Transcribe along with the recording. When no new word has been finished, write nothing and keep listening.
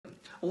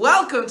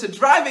Welcome to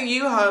Driving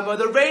You Home, or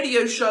the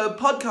radio show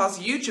podcast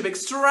YouTube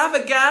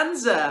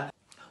extravaganza,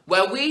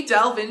 where we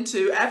delve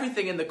into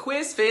everything in the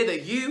queer sphere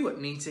that you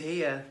need to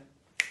hear.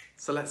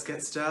 So let's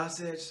get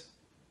started.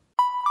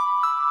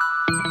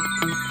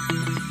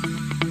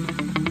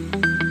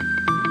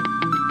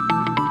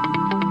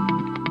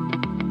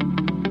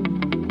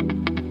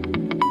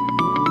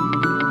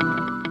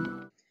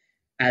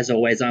 As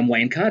always, I'm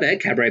Wayne Carter,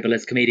 cabaret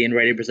burlesque comedian,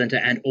 radio presenter,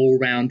 and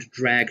all-round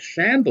drag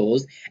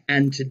shambles.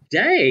 And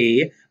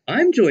today,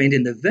 I'm joined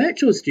in the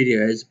virtual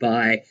studios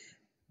by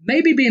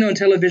maybe being on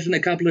television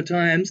a couple of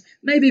times,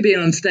 maybe being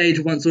on stage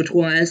once or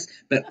twice,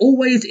 but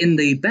always in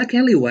the back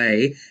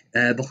alleyway,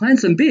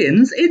 behind some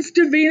bins, it's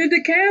Davina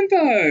De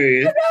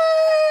Campo!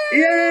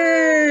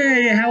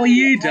 Hooray! Yay! How are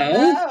you, doll?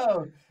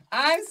 Hello.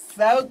 I'm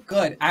so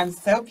good. I'm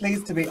so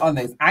pleased to be on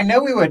this. I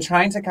know we were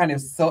trying to kind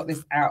of sort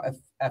this out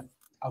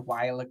a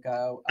while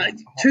ago.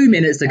 2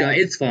 minutes ago.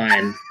 It's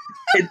fine.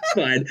 It's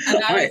fine.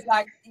 And I was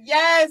like,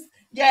 yes,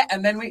 yeah.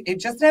 And then it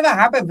just never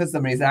happened for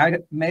some reason. I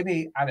don't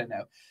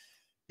know.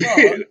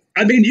 But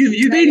I mean,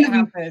 you've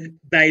been,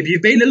 babe,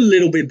 you've been a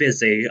little bit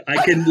busy.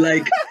 I can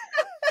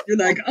you're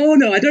like, oh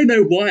no, I don't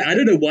know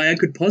why I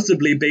could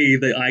possibly be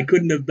that I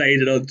couldn't have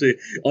made it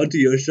onto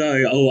your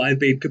show. Oh, I've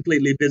been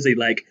completely busy,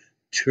 like,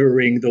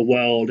 touring the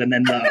world, and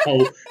then the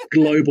whole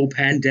global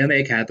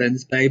pandemic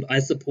happens. Babe, I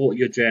support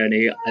your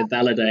journey. I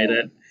validate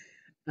it.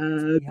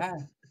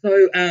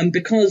 So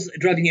because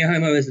Driving You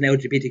Homo is an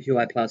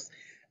LGBTQI plus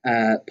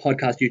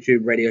podcast,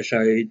 YouTube, radio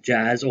show,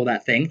 jazz, all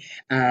that thing,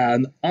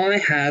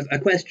 I have a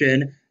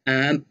question.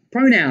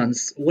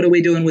 Pronouns, what are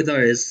we doing with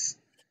those?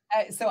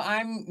 So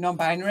I'm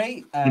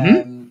non-binary.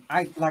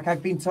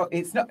 I've been taught,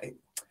 it's not,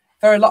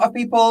 for a lot of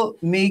people,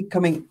 me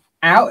coming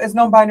out as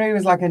non-binary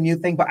was like a new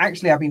thing, but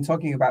actually I've been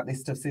talking about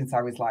this stuff since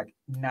I was like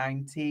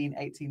 19,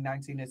 as you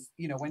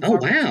know, when I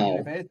went to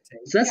university.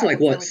 So that's like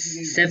what,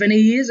 70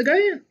 years ago?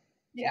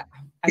 Yeah,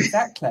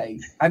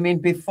 exactly. I mean,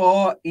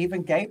 before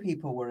even gay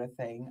people were a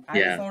thing, I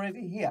was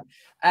already here.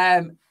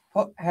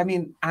 But I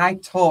mean, I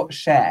taught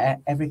Cher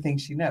everything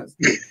she knows.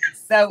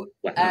 So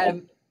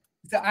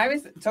so I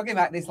was talking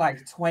about this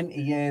like 20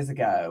 years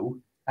ago,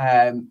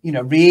 you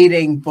know,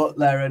 reading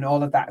Butler and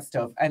all of that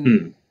stuff,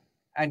 and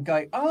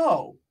going,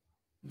 oh,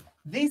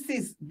 this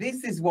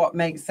is what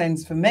makes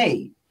sense for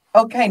me.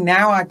 Okay,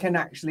 now I can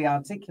actually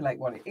articulate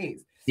what it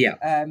is. Yeah.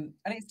 And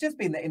it's just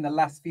been that in the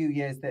last few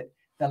years that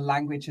the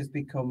language has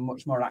become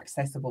much more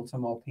accessible to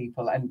more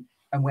people, and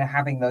we're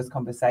having those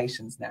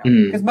conversations now.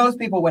 Because most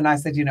people, when I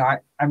said, you know,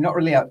 I'm not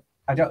really I'm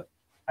not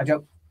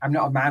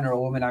a man or a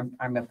woman,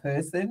 I'm a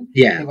person.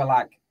 Yeah. They were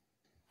like,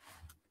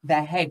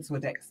 their heads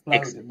would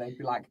explode and they'd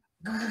be like,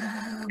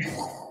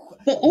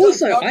 But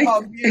also, I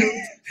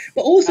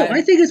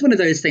think it's one of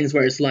those things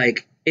where it's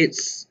like,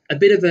 it's a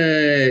bit of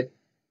a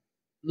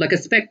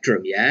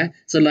spectrum, yeah?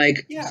 So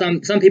like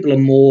some people are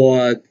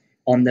more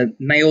on the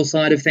male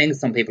side of things,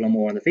 some people are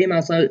more on the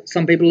female side,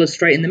 some people are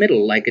straight in the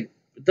middle. Like it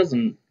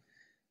doesn't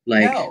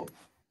like... No,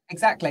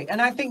 exactly. And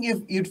I think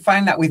you'd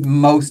find that with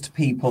most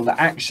people, that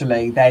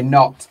actually they're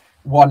not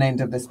one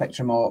end of the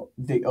spectrum or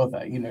the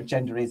other. You know,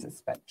 gender is a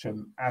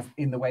spectrum as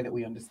in the way that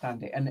we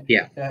understand it. And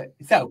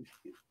so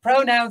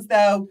pronouns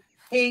though,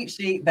 he,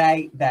 she,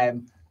 they,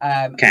 them.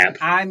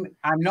 I'm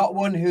not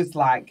one who's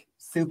like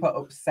super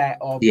upset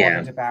or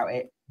bothered about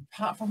it,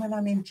 apart from when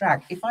I'm in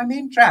drag. If I'm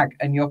in drag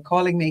and you're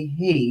calling me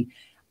he,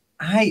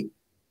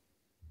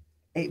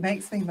 it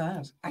makes me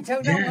mad. I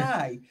don't know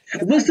why.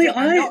 Well, see,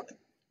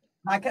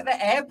 like at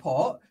the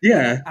airport.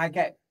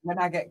 When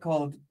I get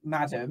called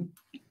madam,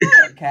 I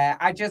don't care.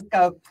 I just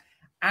go,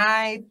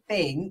 I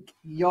think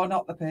you're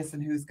not the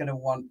person who's going to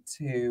want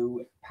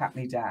to pat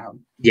me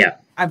down. Yeah.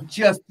 I'm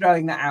just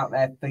throwing that out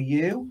there for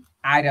you.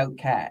 I don't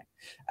care.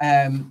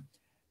 And,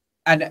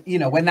 you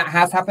know, when that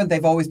has happened,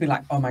 they've always been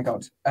like, oh, my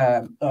God.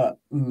 And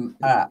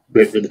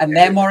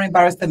they're more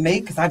embarrassed than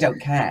me because I don't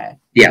care.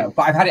 Yeah. You know?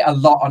 But I've had it a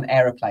lot on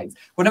aeroplanes.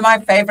 One of my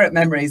favorite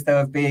memories,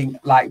 though, of being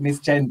like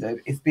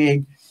misgendered is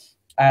being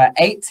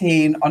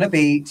 18 on a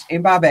beach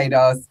in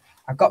Barbados.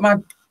 I've got my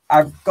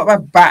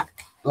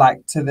back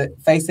like so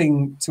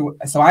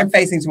I'm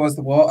facing towards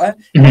the water,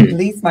 and a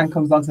policeman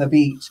comes onto the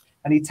beach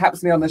and he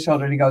taps me on the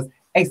shoulder and he goes,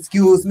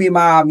 excuse me,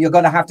 ma'am, you're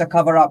gonna have to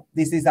cover up,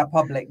 this is a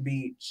public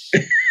beach.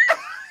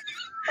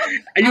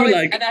 And you were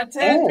like, and I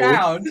turned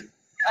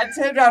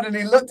around and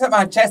he looked at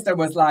my chest and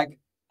was like,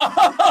 I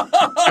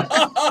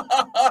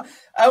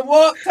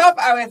walked up.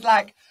 I was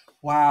like,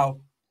 wow,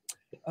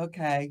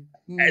 okay.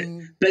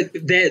 But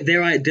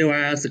do I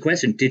ask the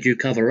question, did you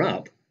cover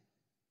up?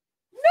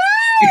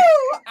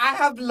 No, I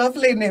have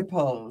lovely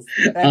nipples.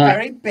 They're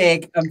very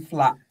big and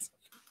flat.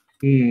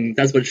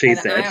 That's what she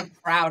said. I am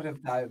proud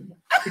of them.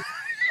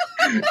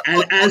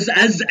 And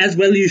as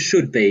well you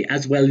should be.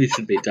 As well you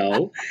should be,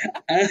 doll.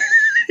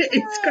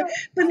 It's great.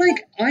 But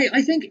like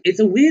I think it's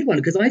a weird one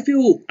because I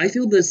feel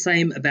the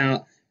same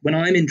about when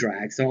I'm in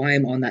drag. So I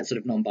am on that sort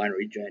of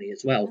non-binary journey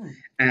as well.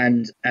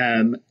 And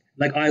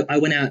Like I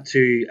went out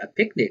to a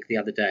picnic the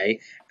other day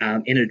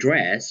in a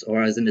dress,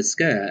 or I was in a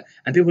skirt,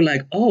 and people were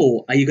like,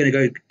 "Oh, are you going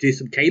to go do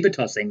some caber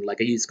tossing? Like,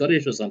 are you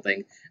Scottish or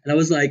something?" And I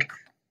was like,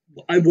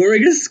 "I'm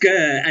wearing a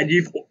skirt," and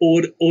you've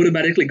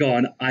automatically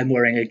gone, "I'm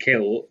wearing a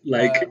kilt."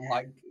 Like,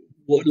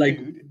 what? Like,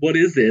 dude. what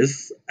is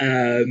this?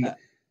 And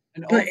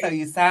but also,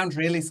 you sound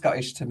really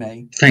Scottish to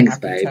me. thanks, I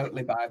can babe.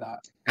 totally buy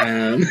that.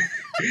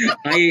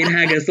 I eat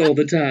haggis all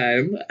the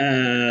time.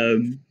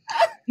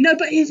 No,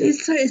 but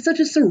it's such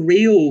a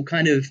surreal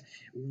kind of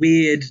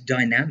weird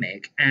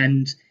dynamic,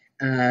 and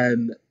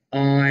something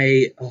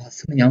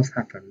else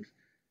happened.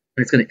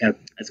 It's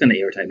gonna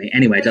irritate me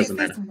anyway. It doesn't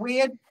matter. This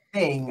weird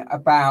thing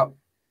about.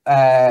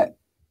 Well,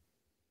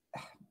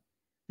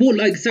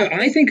 like, so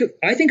I think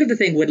of the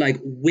thing with like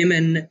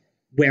women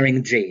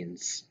wearing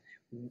jeans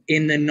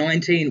in the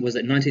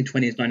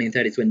 1920s,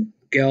 1930s, when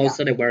girls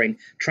started wearing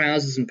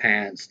trousers and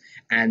pants,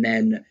 and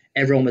then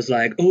everyone was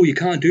like, "Oh, you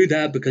can't do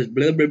that because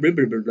blah blah blah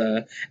blah blah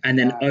blah." And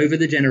then over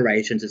the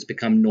generations, it's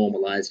become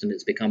normalized and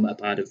it's become a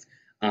part of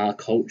our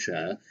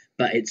culture,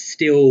 but it's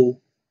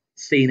still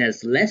seen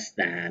as less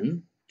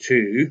than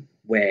to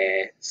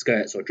wear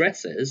skirts or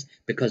dresses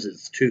because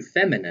it's too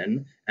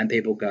feminine, and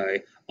people go,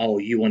 "Oh,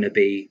 you want to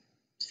be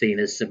seen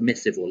as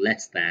submissive or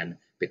less than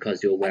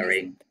because you're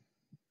wearing."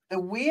 The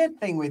weird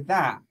thing with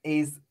that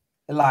is,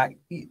 like,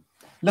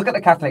 look at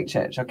the Catholic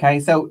Church, okay?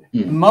 So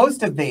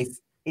most of this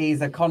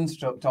is a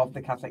construct of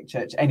the Catholic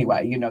Church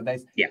anyway. You know,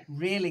 there's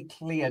really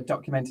clear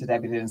documented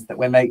evidence that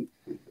when they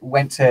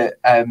went to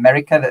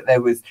America, that there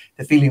was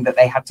the feeling that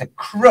they had to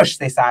crush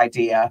this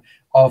idea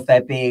of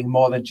there being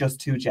more than just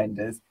two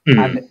genders.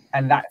 And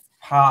that's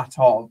part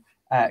of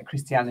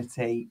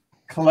Christianity,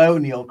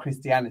 colonial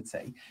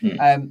Christianity.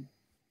 Wait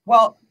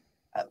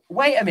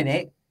a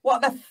minute.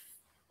 What the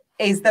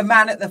is the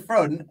man at the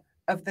front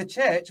of the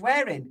church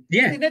wearing?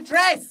 Yeah. He's in a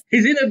dress.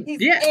 He's in a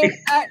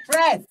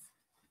dress.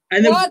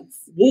 And then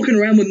walking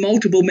around with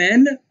multiple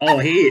men. Oh,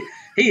 he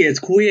is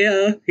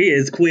queer. He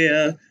is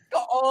queer.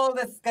 Got all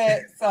the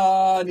skirts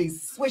on.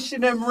 He's swishing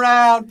them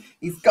round.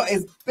 He's got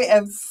his bit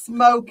of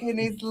smoke in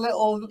his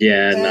little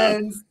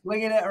turns,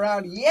 swinging it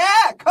around.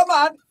 Yeah, come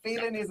on,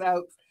 feeling his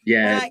oats.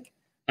 Yeah, like,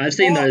 I've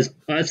seen those.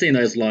 I've seen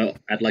those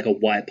at like a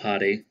white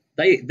party.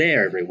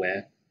 They're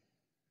everywhere,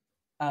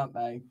 aren't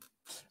they?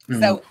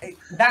 So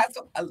that's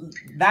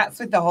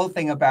with the whole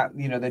thing about,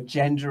 you know, the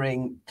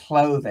gendering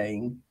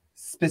clothing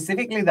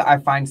specifically that I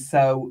find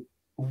so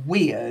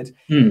weird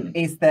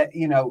is that,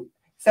 you know,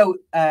 so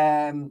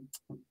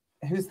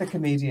who's the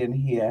comedian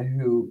here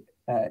who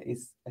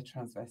is a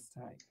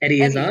transvestite?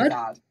 Eddie Izzard.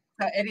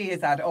 So Eddie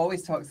Izzard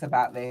always talks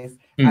about this,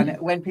 and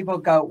when people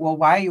go, "Well,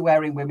 why are you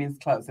wearing women's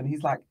clothes?" and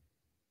he's like,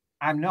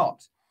 "I'm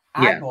not.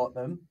 I bought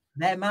them.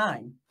 They're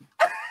mine."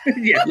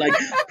 Yeah, like,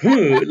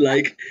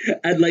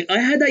 and like I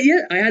had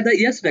that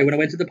yesterday when I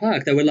went to the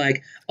park. They were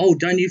like, "Oh,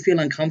 don't you feel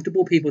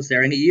uncomfortable people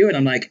staring at you?" And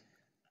I'm like,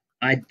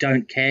 I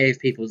don't care if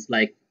people's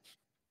like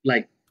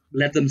let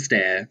them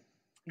stare.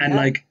 And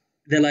like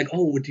they're like,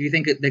 "Oh, do you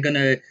think they're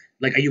gonna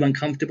like, are you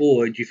uncomfortable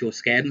or do you feel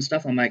scared and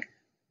stuff?" I'm like,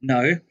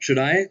 no, should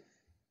I?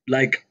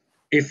 Like,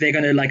 if they're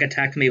gonna like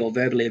attack me or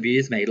verbally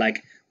abuse me,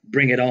 like,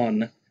 bring it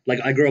on.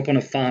 Like, I grew up on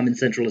a farm in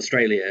Central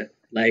Australia.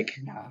 Like,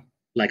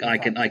 I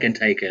can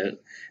take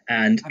it.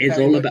 And it's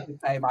all about the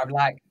same. I'm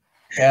like,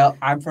 girl,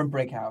 I'm from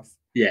Brickhouse.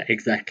 Yeah,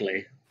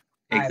 exactly.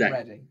 I'm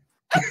ready.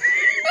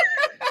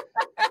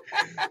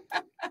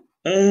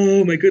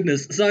 Oh my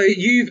goodness. So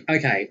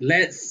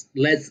let's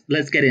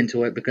get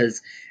into it,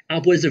 because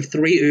upwards of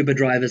 3 Uber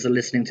drivers are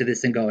listening to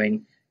this and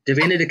going,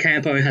 Davina De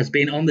Campo has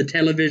been on the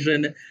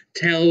television.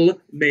 Tell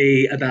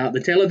me about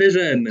the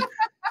television.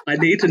 I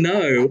need to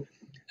know.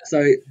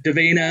 So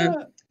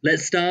Davina,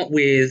 let's start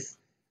with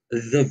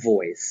The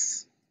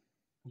Voice.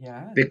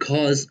 Yeah.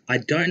 Because I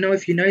don't know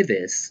if you know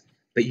this,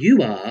 but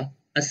you are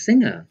a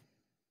singer? ?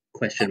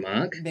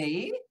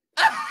 Me?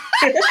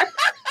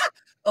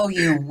 Oh,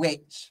 you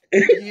witch.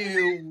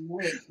 You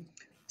witch.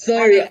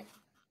 So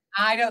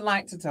I don't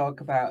like to talk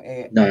about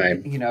it.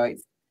 No. You know,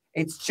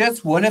 it's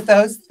just one of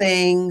those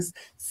things.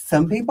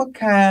 Some people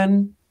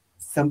can,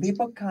 some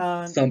people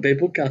can't. Some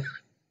people can't.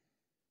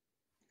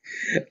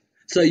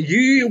 So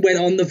you went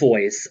on The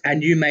Voice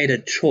and you made a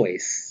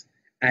choice.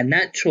 And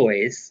that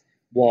choice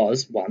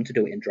was, one, to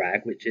do it in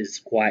drag, which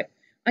is quite,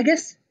 I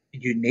guess,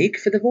 unique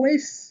for The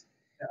Voice.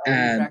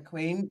 Drag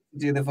queen,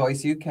 do The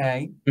Voice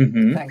UK.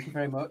 Mm-hmm. Thank you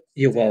very much.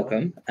 You're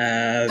welcome.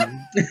 But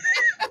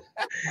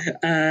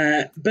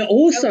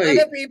also,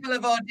 other people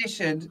have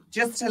auditioned.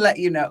 Just to let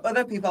you know,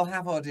 other people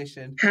have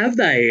auditioned. Have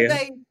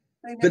they?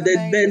 But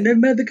they never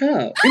made the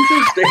cut.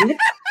 Interesting.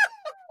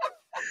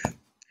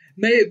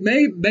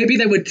 Maybe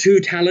they were too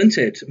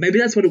talented. Maybe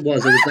that's what it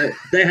was. It was like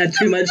they had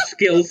too much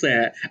skill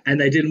set and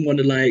they didn't want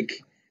to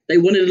they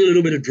wanted a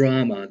little bit of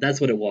drama.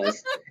 That's what it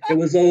was. It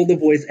was all the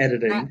voice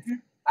editing.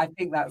 I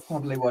think that's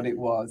probably what it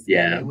was.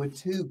 Yeah. They were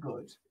too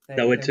good.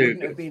 There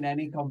wouldn't have been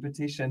any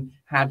competition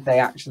had they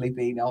actually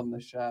been on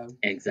the show.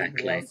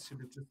 Exactly. Everybody else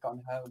should have just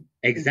gone home.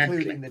 Exactly.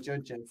 Including the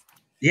judges.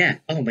 Yeah.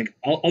 Oh my.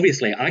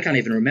 Obviously, I can't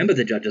even remember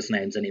the judges'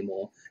 names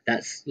anymore.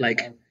 That's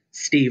like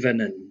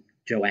Stephen and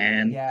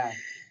Joanne. Yeah.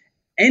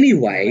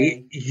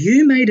 Anyway,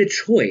 you made a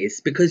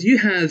choice because you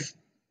have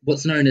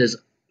what's known as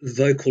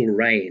vocal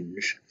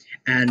range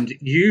and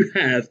you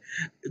have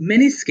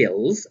many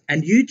skills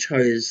and you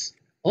chose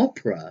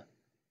opera.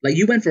 Like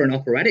you went for an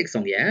operatic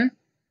song, yeah?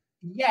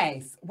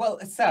 Yes. Well,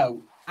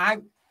 so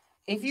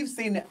if you've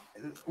seen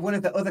one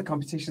of the other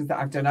competitions that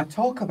I've done, I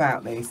talk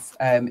about this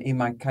in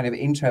my kind of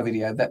intro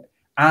video that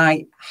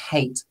I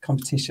hate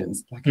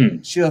competitions. Like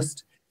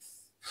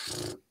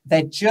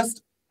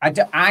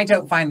I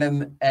don't find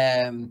them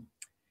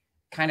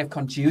kind of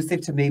conducive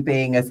to me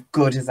being as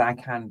good as I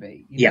can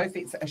be. You know, if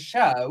it's a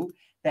show,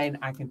 then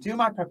I can do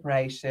my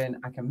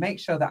preparation, I can make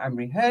sure that I'm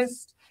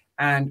rehearsed.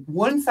 And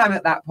once I'm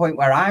at that point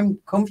where I'm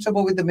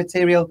comfortable with the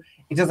material,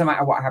 it doesn't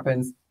matter what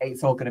happens,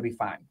 it's all going to be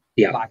fine.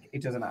 Yeah. Like,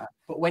 it doesn't matter.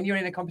 But when you're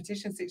in a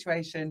competition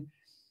situation,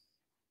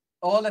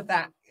 all of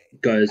that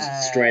goes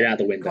straight out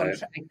the window.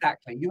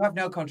 Exactly. You have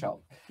no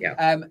control.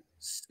 Yeah.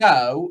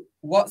 So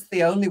what's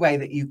the only way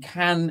that you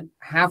can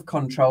have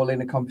control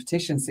in a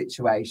competition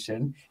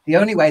situation? The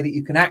only way that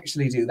you can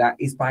actually do that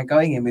is by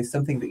going in with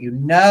something that you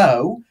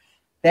know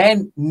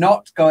they're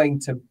not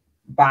going to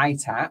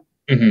bite at,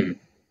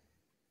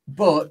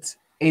 but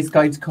is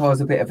going to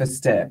cause a bit of a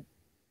stir.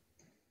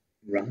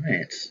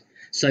 Right.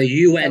 So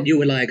you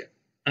were like,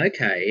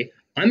 okay,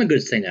 I'm a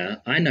good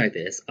singer. I know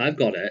this. I've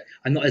got it.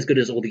 I'm not as good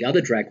as all the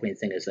other drag queen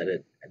singers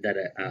that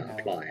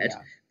applied,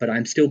 but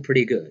I'm still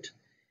pretty good.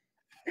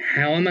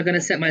 How am I going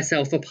to set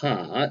myself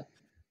apart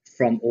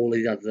from all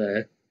these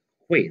other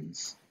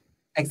queens?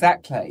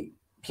 Exactly.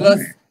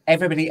 Plus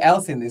everybody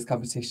else in this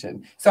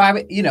competition. So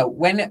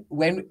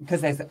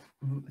because there's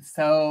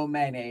so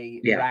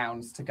many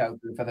rounds to go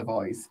through for The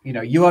Voice,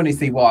 you only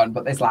see one,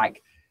 but there's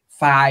like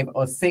 5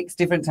 or 6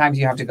 different times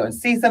you have to go and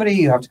see somebody,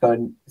 you have to go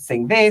and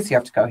sing this, you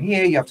have to go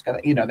here, you have to go,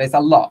 there's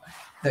a lot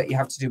that you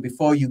have to do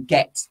before you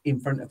get in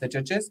front of the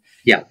judges.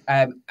 Yeah.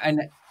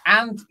 And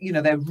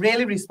they're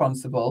really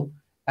responsible.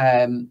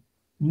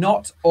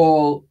 Not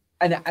all,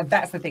 and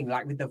that's the thing,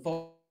 like with The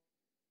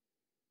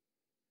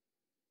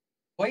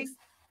Voice,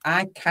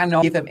 I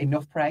cannot give them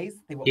enough praise.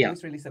 They were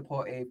always really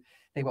supportive.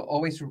 They were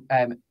always,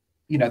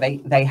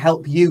 they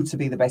help you to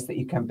be the best that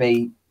you can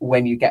be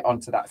when you get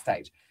onto that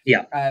stage.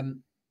 Yeah.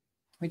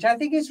 Which I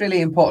think is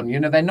really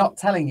important. They're not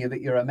telling you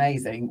that you're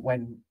amazing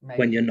when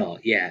you're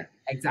not. Yeah.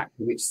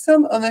 Exactly. Which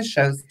some other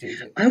shows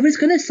do. I was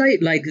going to say,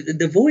 like,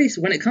 The Voice,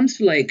 when it comes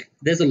to, like,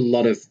 there's a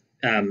lot of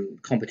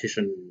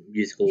competition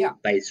musical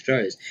based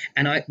shows,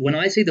 and when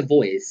I see The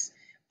Voice,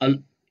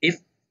 if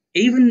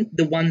even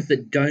the ones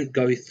that don't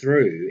go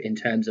through in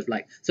terms of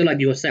like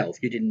yourself,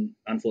 you didn't,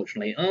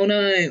 unfortunately. Oh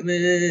no!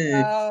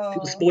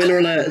 Spoiler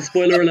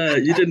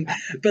alert! You didn't.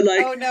 But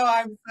like, oh no,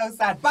 I'm so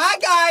sad. Bye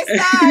guys.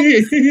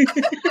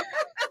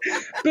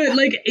 But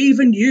like,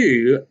 even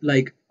you,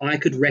 like, I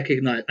could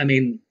recognize. I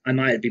mean, I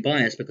might be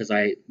biased because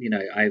I've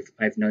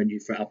known you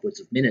for upwards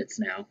of minutes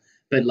now,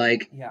 but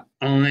like,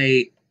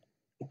 I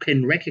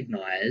can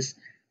recognize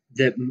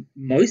that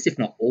most, if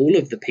not all,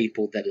 of the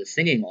people that are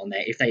singing on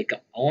there, if they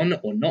get on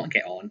or not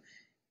get on,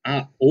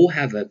 all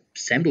have a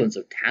semblance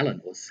of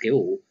talent or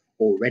skill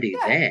already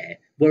there.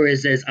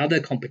 Whereas there's other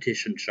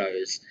competition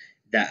shows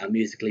that are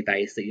musically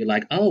based that you're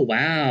like, oh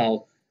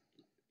wow,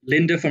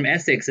 Linda from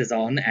Essex is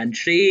on and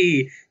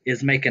she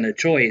is making a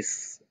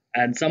choice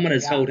and someone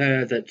has told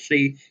her that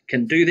she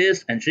can do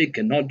this and she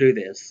cannot do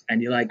this,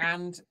 and you're like,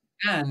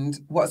 And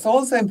what's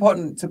also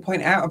important to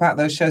point out about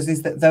those shows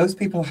is that those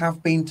people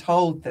have been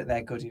told that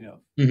they're good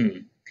enough.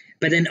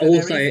 But then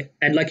also,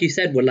 and like you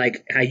said, well,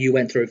 like how you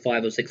went through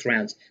 5 or 6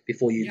 rounds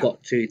before you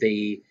got to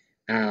the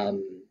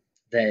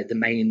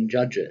main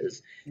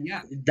judges.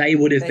 Yeah, they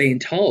would have been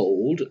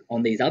told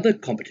on these other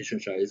competition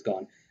shows,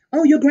 gone,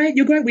 oh, you're great,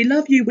 we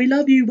love you,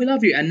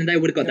 and then they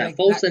would have got that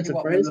false sense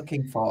of praise. We're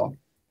looking for.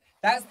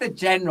 That's the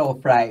general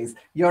phrase.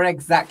 You're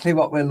exactly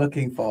what we're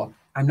looking for.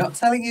 I'm not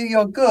telling you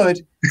you're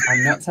good.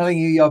 I'm not telling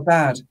you you're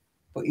bad,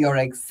 but you're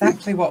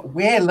exactly what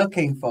we're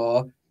looking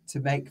for to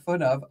make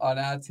fun of on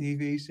our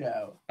TV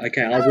show.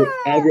 Okay, I will.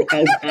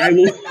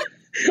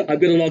 I'm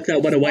going to lock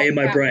that one away in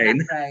my brain.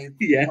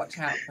 Yeah, watch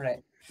out for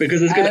it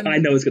because it's gonna. I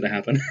know it's going to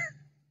happen.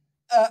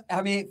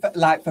 I mean,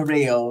 for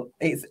real,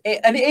 it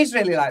is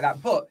really like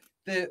that. But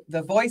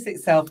the Voice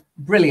itself,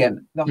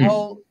 brilliant. The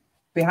whole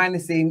behind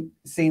the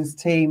scenes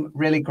team,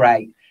 really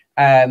great.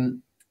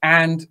 And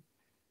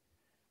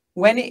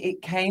when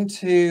it came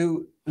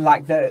to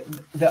like the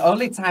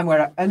only time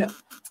where and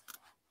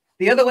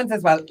the other ones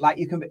as well, like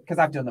you can, because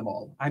I've done them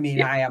all. I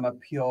mean, I am a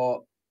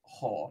pure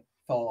whore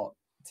for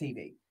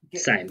TV.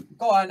 Same.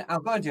 Go on, I'll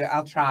go and do it.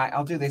 I'll try.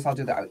 I'll do this. I'll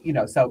do that.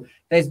 So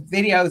there's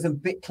videos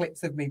and bit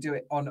clips of me do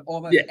it on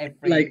almost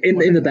every. Like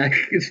in the back.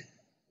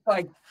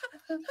 Like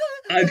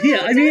I'm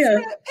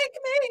here.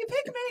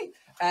 Pick me.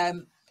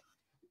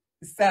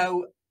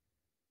 So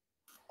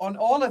on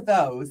all of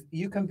those,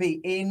 you can be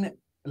in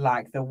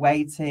like the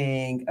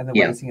waiting and the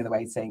waiting and the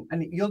waiting,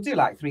 and you'll do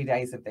like 3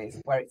 days of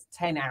this where it's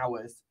 10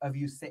 hours of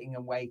you sitting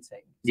and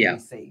waiting to be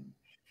seen.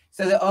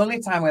 So the only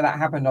time where that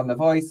happened on The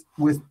Voice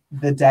was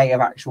the day of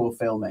actual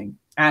filming.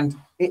 And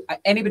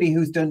anybody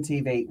who's done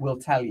TV will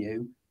tell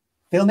you,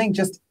 filming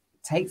just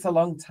takes a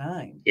long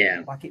time.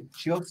 Yeah. Like it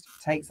just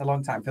takes a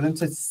long time for them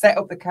to set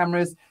up the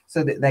cameras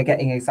so that they're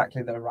getting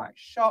exactly the right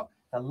shot,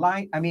 the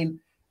light. I mean,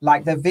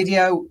 like the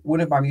video,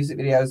 one of my music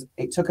videos,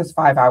 it took us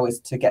 5 hours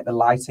to get the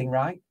lighting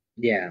right.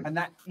 Yeah. And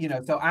that, you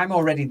know, so I'm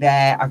already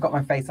there. I've got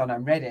my face on,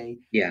 I'm ready.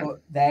 Yeah.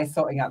 But they're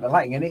sorting out the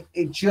lighting. And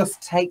it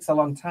just takes a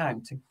long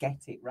time to get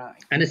it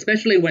right. And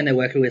especially when they're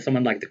working with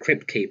someone like the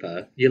Crypt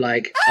Keeper, you're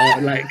like, oh,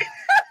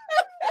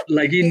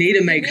 like you need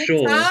to make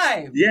sure.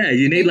 Time. Yeah,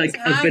 you need like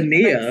a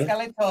veneer.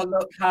 Skeletor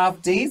look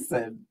half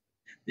decent.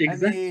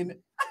 Exactly. I mean,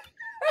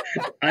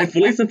 I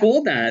fully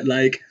support that.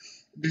 Like,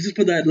 just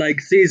put that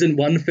like season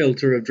 1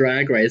 filter of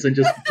Drag Race and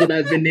just put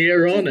that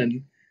veneer on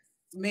and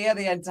smear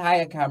the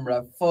entire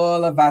camera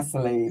full of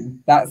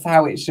Vaseline. That's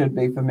how it should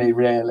be for me,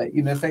 really.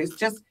 You know, so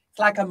it's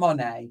like a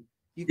Monet.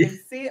 You can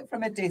see it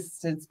from a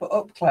distance, but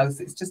up close,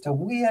 it's just a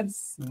weird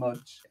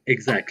smudge.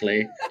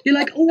 Exactly. You're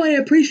like, oh, I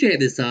appreciate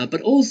this art,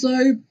 but also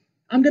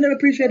I'm going to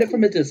appreciate it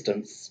from a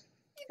distance.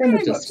 From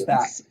Very a distance. much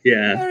that.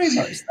 Yeah. Very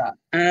much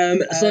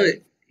that. So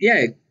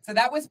yeah. So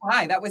that was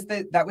why. That was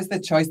the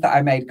choice that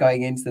I made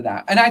going into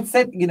that. And I'd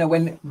said, you know,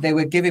 when they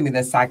were giving me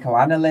the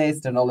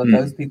psychoanalyst and all of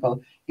those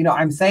people, you know,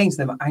 I'm saying to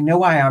them, I know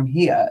why I'm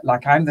here.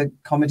 Like, I'm the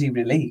comedy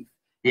relief.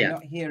 Yeah. I'm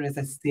not here as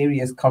a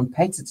serious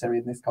competitor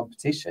in this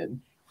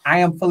competition. I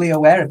am fully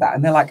aware of that.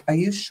 And they're like, are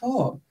you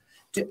sure?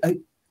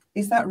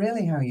 Is that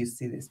really how you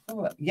see this?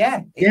 Oh,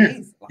 yeah, it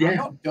is. Like, I'm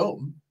not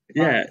dumb.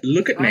 Yeah,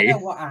 look at me. I know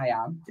what I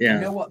am. Yeah. I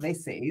know what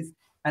this is.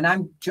 And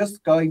I'm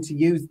just going to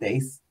use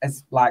this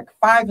as like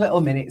 5 little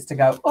minutes to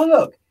go, oh,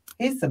 look,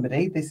 here's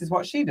somebody. This is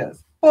what she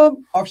does.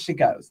 Boom, off she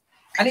goes.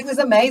 And it was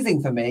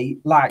amazing for me.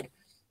 Like,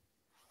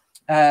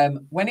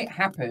 when it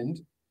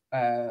happened,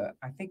 I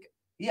think,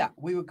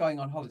 we were going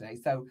on holiday.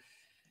 So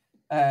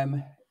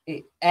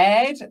it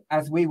aired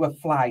as we were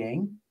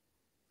flying.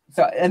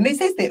 So, and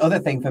this is the other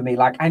thing for me.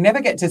 Like, I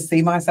never get to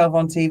see myself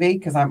on TV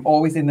because I'm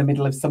always in the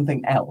middle of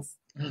something else.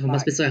 Oh, it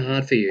must be so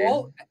hard for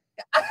you.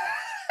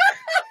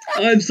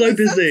 I'm so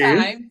busy.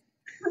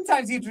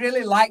 Sometimes you'd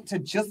really like to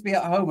just be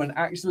at home and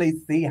actually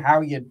see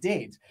how you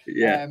did.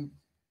 Yeah.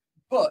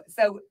 But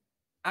so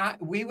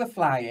we were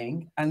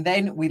flying, and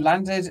then we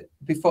landed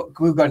before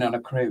we were going on a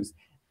cruise.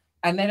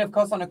 And then, of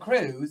course, on a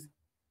cruise,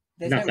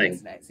 there's no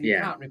internet, so you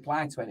can't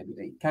reply to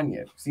anybody, can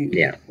you? So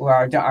Well,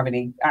 I don't have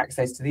any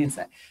access to the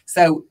internet.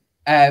 So,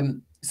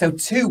 so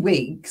 2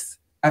 weeks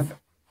of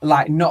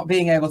like not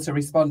being able to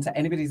respond to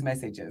anybody's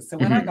messages. So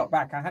when I got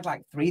back, I had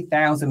like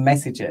 3,000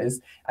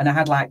 messages and I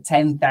had like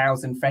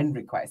 10,000 friend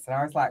requests. And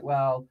I was like,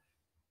 well,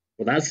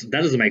 that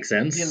doesn't make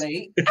sense.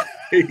 Delete.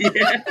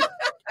 Yeah.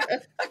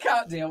 I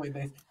can't deal with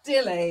this.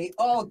 Delete,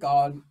 all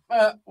gone,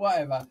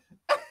 whatever.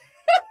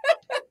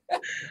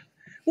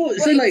 Well,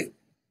 so like,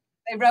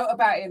 they wrote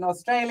about it in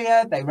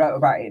Australia, they wrote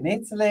about it in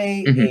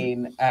Italy,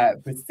 in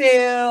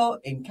Brazil,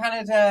 in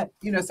Canada,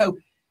 you know, so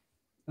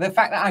the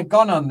fact that I'd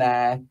gone on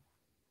there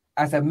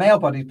as a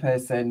male-bodied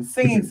person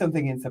singing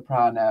something in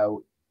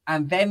soprano,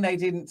 and then they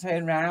didn't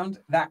turn around,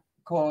 that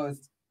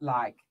caused,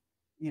 like,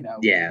 you know,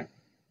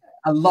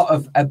 a lot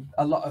of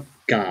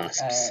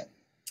gasps.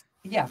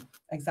 Yeah,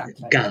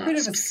 exactly. Gasps. A bit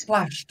of a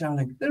splash,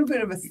 darling. A little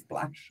bit of a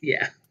splash.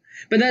 Yeah,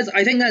 but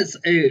I think that's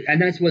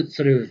what's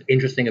sort of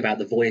interesting about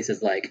The Voice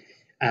is like,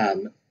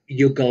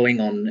 you're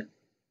going on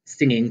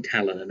singing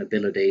talent and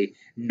ability,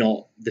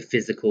 not the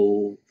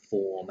physical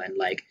form and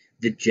like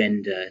the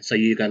gender. So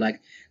you go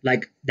like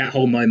that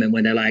whole moment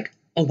when they're like,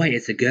 oh wait,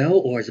 it's a girl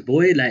or it's a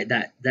boy, like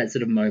that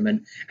sort of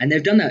moment. And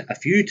they've done that a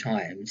few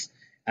times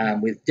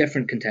with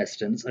different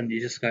contestants, and you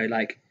just go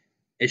like,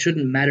 it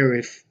shouldn't matter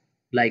if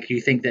like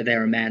you think that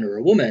they're a man or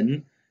a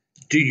woman.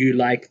 Do you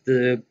like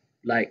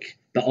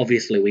but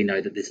obviously we know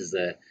that this is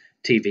a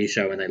TV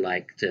show and they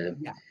like to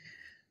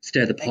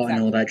stir the pot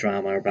and all that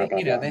drama, blah, blah,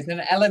 you know, blah. there's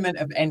an element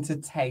of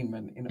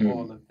entertainment in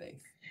all of this.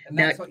 And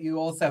that's what you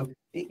also,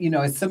 you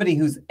know, as somebody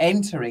who's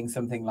entering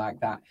something like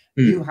that,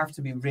 you have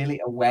to be really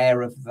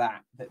aware of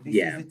that this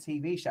is a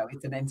TV show.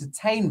 It's an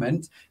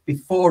entertainment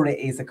before it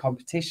is a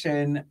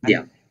competition.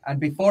 And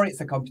before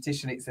it's a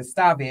competition, it's a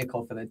star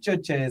vehicle for the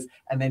judges.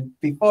 And then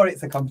before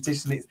it's a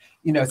competition, it's,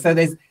 you know, so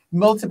there's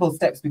multiple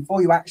steps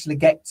before you actually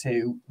get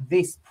to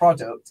this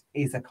product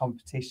is a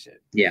competition.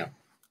 Yeah.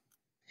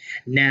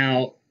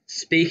 Now,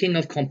 speaking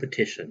of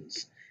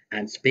competitions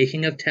and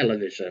speaking of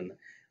television,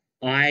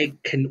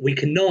 we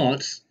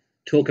cannot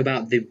talk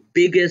about the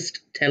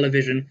biggest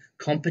television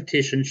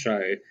competition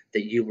show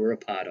that you were a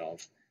part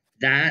of.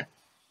 That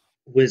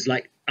was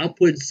like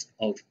upwards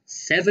of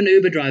 7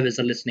 Uber drivers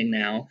are listening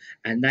now,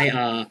 and they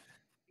are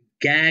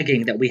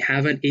gagging that we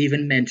haven't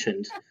even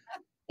mentioned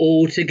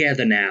All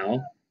Together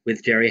Now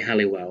with Geri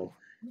Halliwell.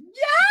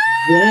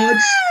 Yes! What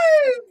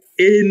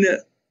in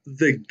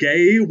the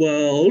gay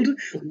world?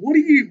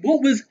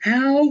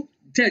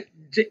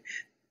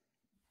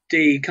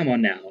 D, come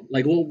on now.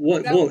 Like,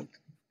 what?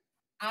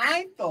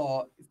 I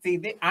thought,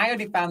 I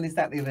only found this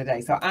out the other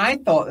day. So I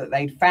thought that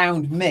they'd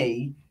found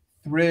me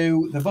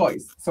through The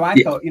Voice. So I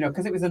thought,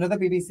 because it was another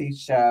BBC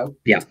show,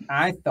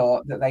 I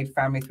thought that they'd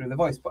found me through The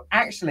Voice. But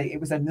actually, it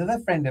was another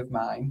friend of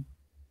mine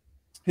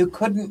who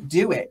couldn't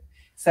do it.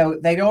 So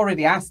they'd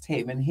already asked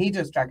him, and he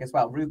does drag as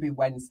well, Ruby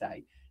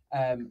Wednesday.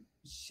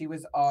 She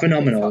was on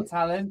Phenomenal. Got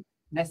Talent,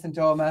 Nessun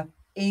Dorma,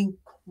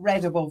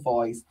 incredible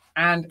voice.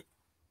 And,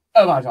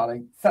 oh my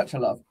darling, such a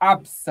love.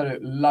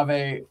 Absolute love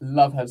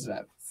her to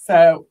death.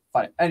 So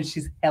funny. And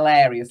she's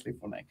hilariously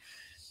funny.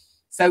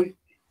 So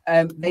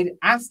they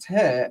asked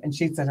her, and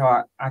she said,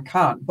 "Oh, I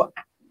can't." But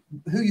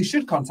who you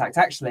should contact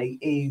actually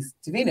is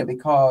Davina,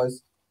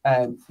 because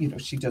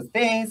she does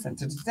this and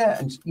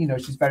and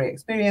she's very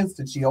experienced,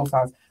 and she also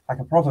has like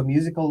a proper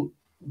musical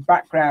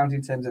background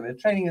in terms of her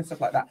training and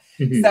stuff like that.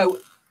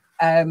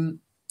 Mm-hmm.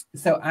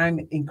 So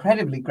I'm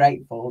incredibly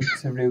grateful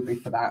to Ruby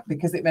for that,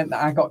 because it meant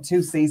that I got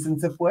 2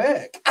 seasons of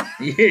work.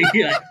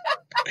 Yeah.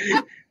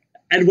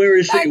 And where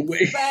is she?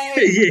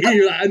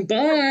 You're like,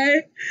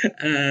 bye.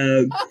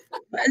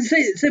 But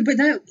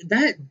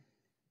that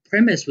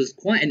premise was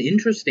quite an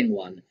interesting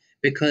one,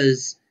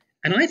 because,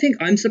 and I think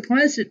I'm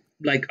surprised.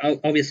 Like,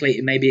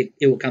 obviously, maybe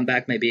it will come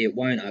back, maybe it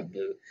won't.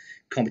 The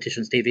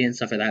competitions, TV, and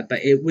stuff like that.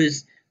 But it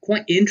was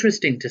quite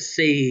interesting to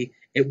see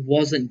it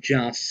wasn't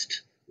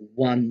just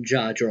one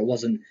judge, or it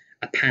wasn't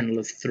a panel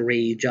of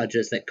 3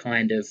 judges that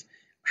kind of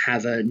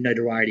have a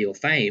notoriety or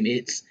fame.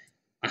 It's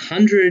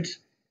 100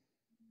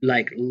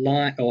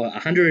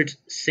 100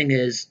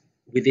 singers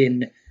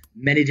within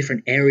many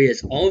different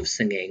areas of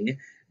singing,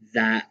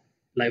 that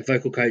like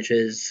vocal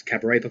coaches,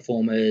 cabaret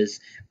performers,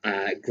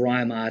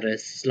 grime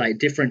artists, like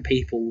different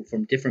people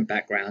from different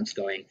backgrounds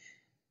going,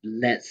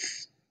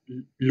 let's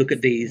look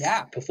at these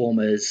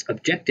performers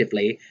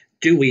objectively.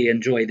 Do we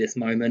enjoy this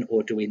moment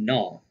or do we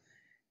not?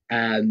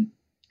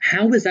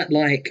 How was that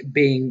like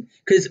being,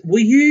 because were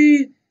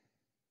you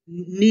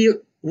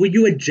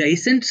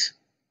adjacent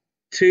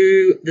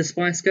to the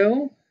Spice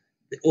Girl?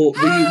 Or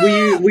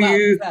were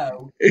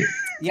you?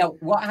 Yeah,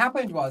 what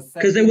happened was,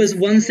 because there was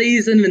one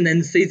season and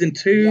then season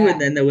 2,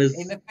 and then there was,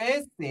 in the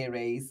first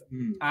series,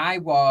 I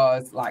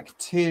was like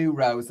 2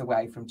 rows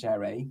away from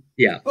Jerry.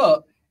 Yeah,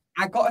 but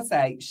I gotta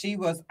say, she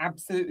was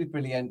absolutely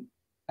brilliant.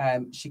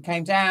 She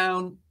came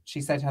down, she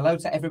said hello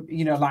to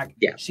everybody.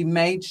 She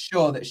made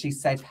sure that she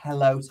said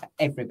hello to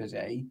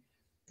everybody.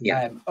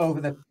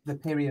 Over the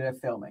period of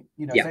filming,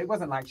 so it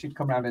wasn't like she'd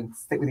come around and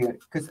sit with you,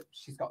 because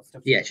she's got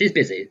stuff. Yeah, she's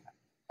busy.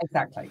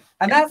 Exactly.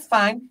 And that's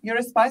fine. You're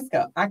a Spice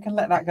Girl. I can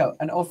let that go.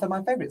 And also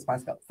my favourite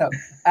Spice Girl. So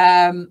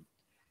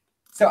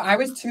so I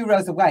was 2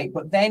 rows away.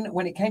 But then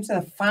when it came to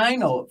the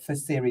final for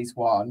series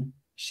 1,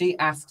 she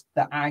asked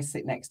that I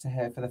sit next to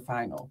her for the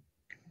final,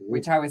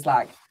 which I was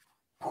like,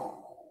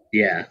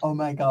 oh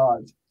my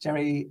God,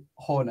 Jerry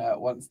Horner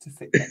wants to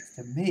sit next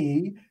to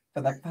me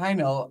for the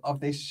final of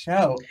this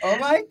show. Oh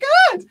my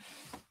God.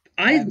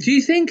 Do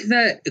you think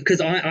that, because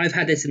I've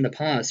had this in the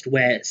past,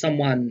 where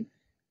someone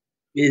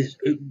is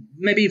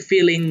maybe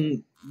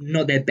feeling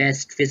not their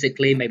best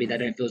physically, maybe they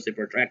don't feel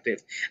super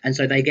attractive, and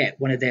so they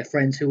get one of their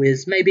friends who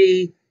is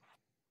maybe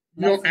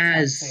not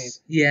as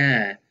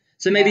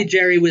so maybe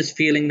Jerry was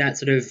feeling that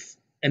sort of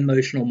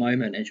emotional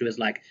moment, and she was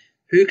like,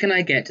 who can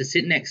I get to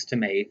sit next to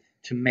me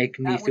to make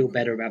me feel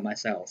better about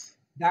myself?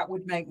 That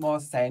would make more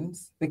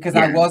sense, because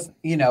I was,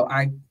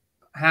 I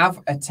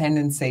have a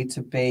tendency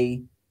to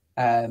be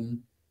a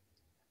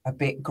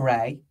bit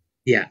grey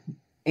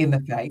in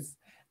the face.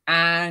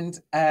 And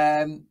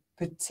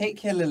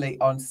particularly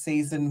on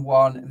season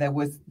 1, there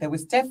was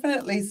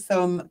definitely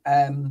some.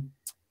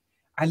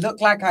 I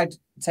looked like I'd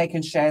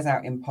taken shares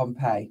out in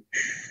Pompeii,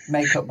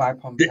 makeup by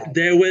Pompeii.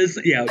 There was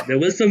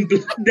some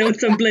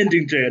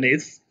blending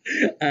journeys.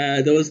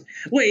 There was.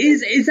 Wait,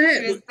 is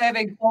that? She was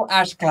serving full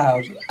ash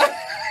cloud.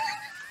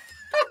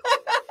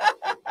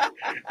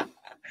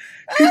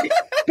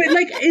 But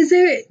like, is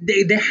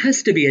there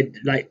has to be a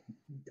like.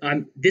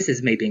 This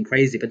is me being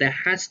crazy, but there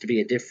has to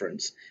be a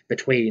difference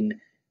between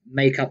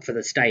makeup for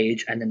the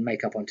stage and then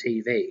makeup on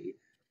TV.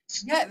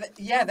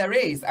 Yeah, there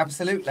is,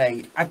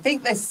 absolutely. I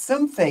think there's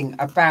something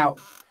about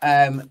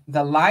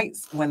the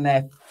lights when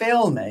they're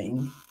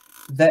filming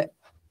that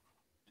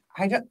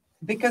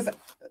because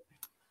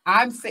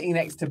I'm sitting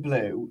next to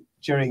Blue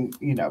during,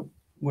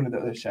 one of the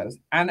other shows,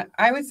 and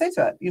I would say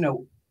to her,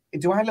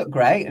 do I look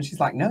great? And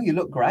she's like, no, you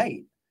look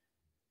great.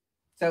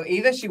 So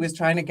either she was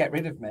trying to get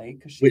rid of me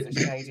because she's a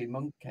shady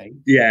monkey,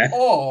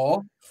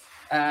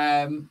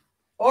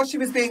 or she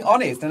was being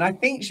honest. And I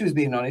think she was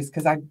being honest,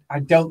 because I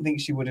don't think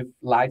she would have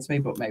lied to me,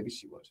 but maybe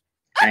she would.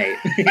 Hey.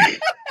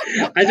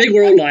 I think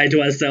we're all lying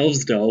to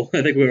ourselves, though.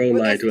 I think we're all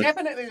lying to ourselves.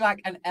 Definitely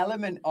like an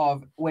element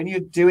of when you're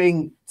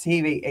doing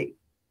TV,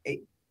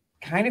 it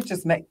kind of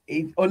just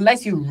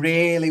unless you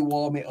really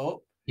warm it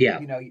up. Yeah.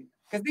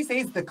 Because this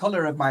is the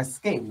colour of my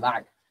skin,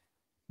 like.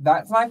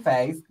 That's my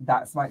face.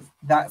 That's my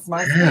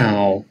skin.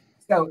 Wow.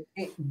 So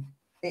it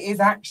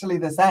is actually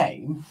the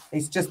same.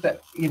 It's just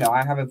that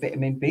I have a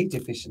vitamin B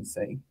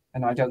deficiency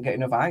and I don't get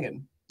enough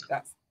iron.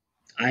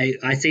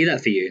 I see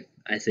that for you.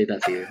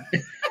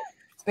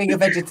 Being a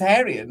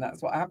vegetarian,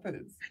 that's what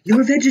happens.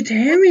 You're a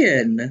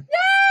vegetarian.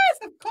 Yes,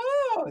 of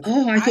course. course.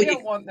 Oh, I thought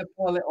don't want the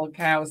poor little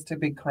cows to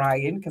be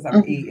crying because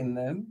I'm eating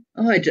them.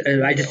 Oh, I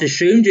just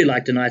assumed you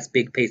liked a nice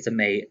big piece of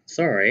meat.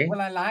 Sorry.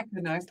 Well, I like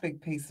a nice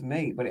big piece of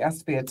meat, but it has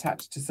to be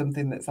attached to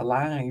something that's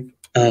alive.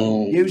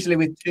 Oh. Usually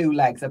with 2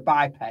 legs, a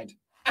biped.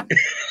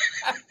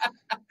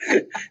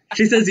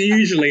 She says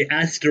usually,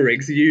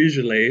 asterisk,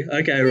 usually.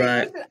 Okay,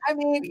 right. I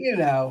mean, you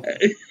know.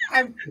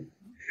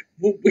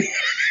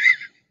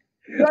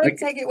 You gotta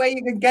take it where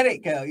you can get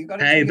it, girl. You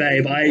gotta. Hey,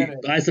 babe,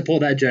 I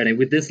support that journey.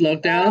 With this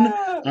lockdown,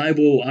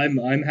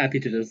 I'm happy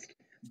to just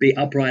be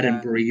upright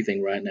and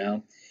breathing right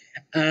now.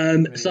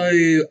 So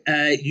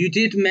you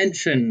did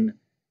mention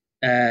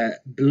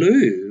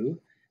Blue,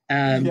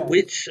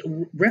 which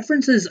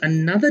references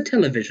another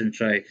television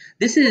show.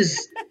 This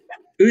is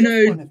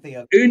Uno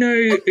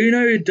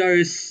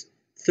Dos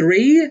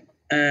 3.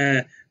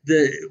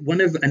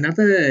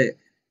 Another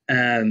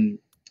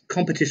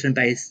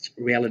competition-based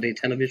reality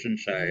television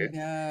show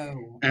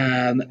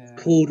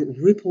called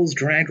RuPaul's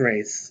Drag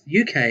Race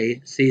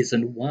UK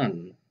Season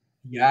 1.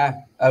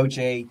 Yeah,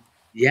 OG.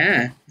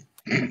 Yeah.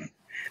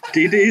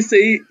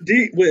 DDC,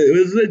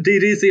 was it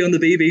DDC on the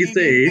BBC?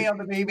 DDC on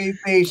the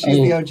BBC, she's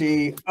the OG.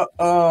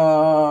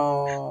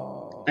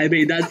 Oh. I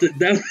mean, that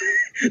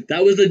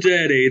was a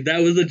journey.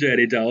 That was a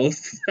journey, Dolph.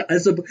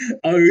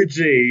 OG.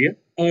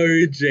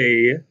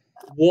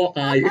 What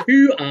are you?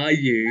 Who are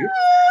you?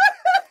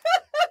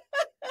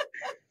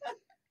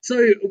 So,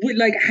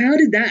 like, how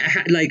did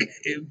that,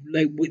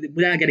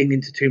 without getting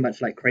into too much,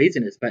 like,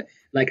 craziness, but,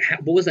 like,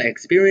 what was that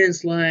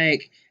experience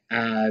like?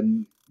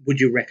 Would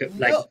you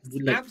recommend,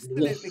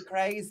 absolutely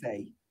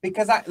crazy.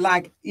 Because,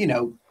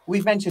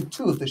 we've mentioned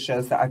 2 of the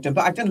shows that I've done,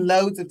 but I've done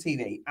loads of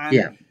TV.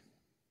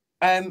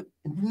 And,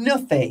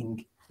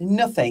 nothing,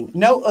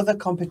 no other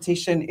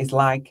competition is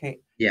like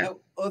it. Yeah. No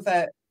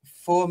other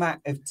format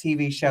of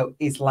TV show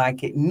is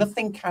like it.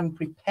 Nothing can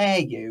prepare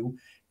you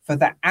for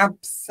the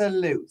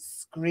absolute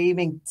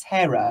screaming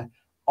terror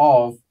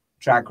of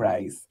Drag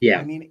Race. Yeah.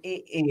 I mean,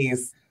 it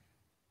is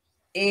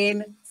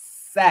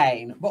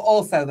insane, but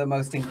also the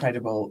most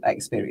incredible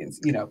experience,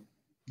 you know.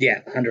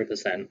 Yeah,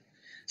 100%.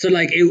 So,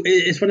 like,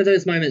 it's one of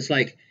those moments,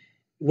 like,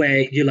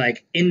 where you're,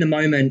 like, in the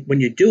moment when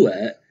you do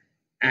it,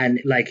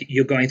 and, like,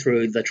 you're going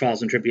through the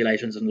trials and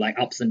tribulations and, like,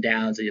 ups and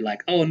downs, and you're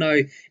like, oh,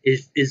 no,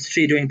 is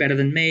she doing better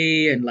than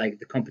me? And, like,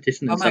 the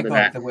competition and stuff like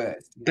that. The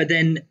worst. Yeah. But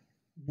then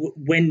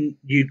when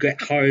you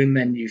get home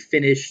and you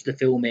finish the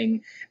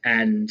filming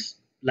and,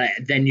 like,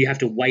 then you have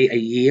to wait a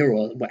year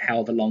or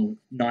however long,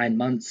 9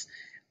 months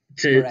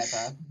to,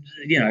 forever.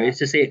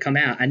 To see it come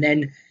out. And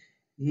then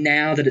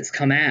now that it's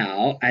come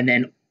out and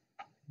then,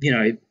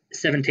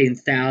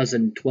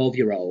 17,000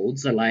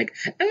 12-year-olds are like,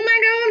 oh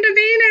my God,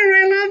 Davina,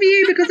 I love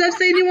you because I've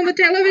seen you on the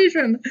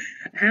television.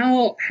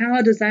 How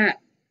does that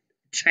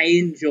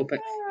change your...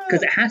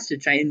 Because it has to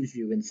change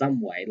you in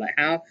some way. Like,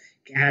 how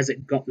has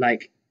it got,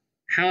 like...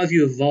 How have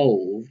you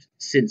evolved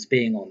since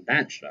being on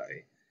that show?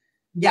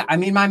 Yeah, I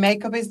mean, my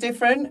makeup is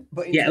different,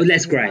 but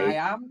less grey.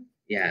 I am.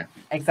 Yeah,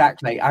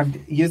 exactly.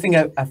 I'm using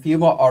a few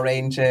more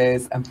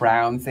oranges and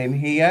browns in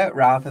here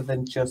rather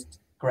than just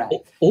grey.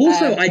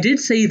 Also, I did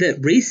see that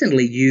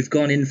recently you've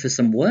gone in for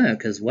some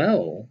work as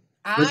well.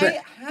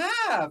 I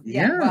have.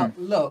 Yeah. Well,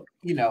 look,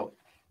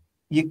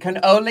 you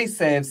can only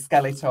serve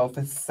Skeletor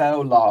for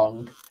so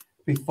long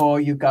before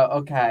you go,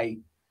 okay,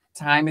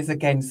 time is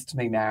against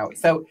me now.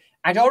 So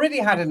I'd already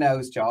had a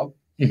nose job.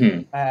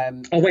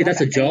 Mm-hmm. Oh, wait,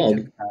 that's a job.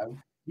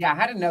 Yeah, I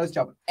had a nose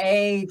job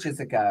ages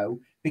ago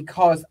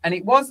and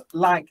it was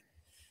like,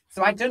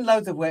 so I'd done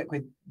loads of work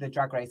with the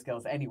Drag Race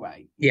girls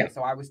anyway. Yeah.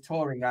 So I was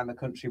touring around the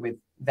country with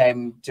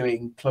them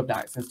doing club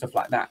nights and stuff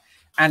like that.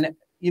 And,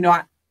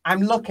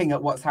 I'm looking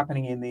at what's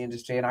happening in the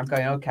industry and I'm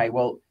going, okay,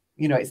 well,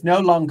 it's no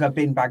longer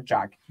bin bag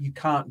drag. You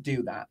can't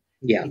do that.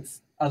 Yeah.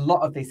 A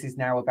lot of this is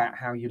now about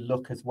how you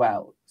look as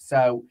well.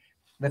 So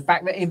the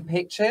fact that in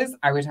pictures,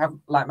 I would have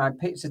like my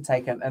picture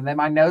taken and then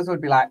my nose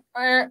would be like,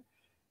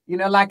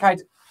 like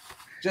I'd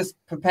just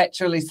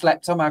perpetually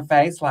slept on my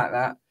face like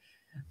that.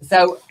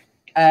 So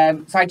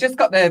I just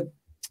got the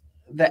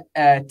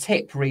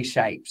tip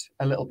reshaped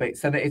a little bit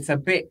so that it's a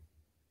bit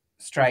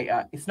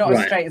straighter. It's not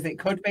as straight as it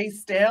could be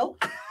still,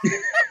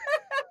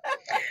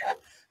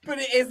 but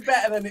it is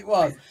better than it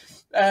was.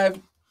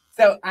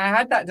 So I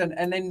had that done.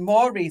 And then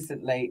more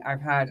recently,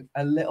 I've had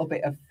a little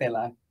bit of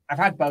filler. I've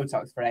had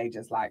Botox for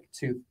ages, like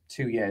two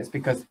years,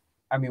 because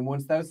I mean,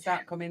 once those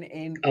start coming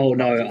in. Oh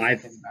no, I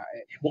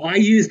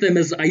use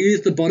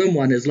the bottom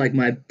one as like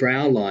my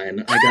brow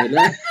line.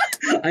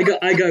 I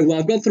go. Well,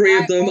 I've got 3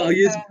 of them. I'll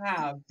use.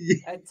 Have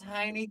a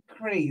tiny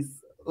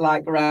crease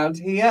like around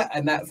here,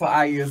 and that's what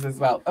I use as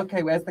well.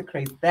 Okay, where's the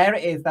crease? There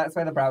it is. That's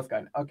where the brow's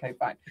going. Okay,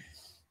 fine.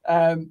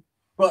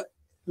 But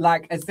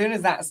like as soon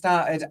as that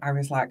started, I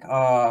was like,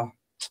 oh.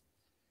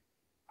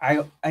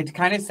 I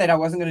kind of said I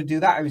wasn't going to do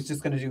that. I was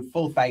just going to do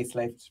full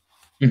facelift,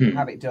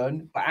 have it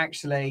done. But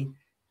actually,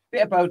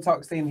 bit of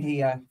Botox in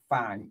here,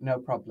 fine, no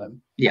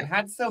problem. Yeah. I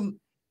had some.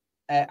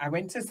 I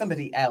went to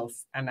somebody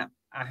else, and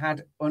I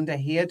had under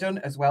here done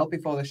as well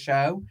before the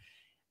show,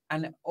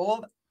 and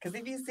all because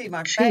if you see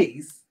my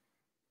face,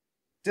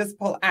 does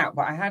pull out,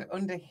 but I had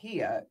under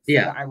here so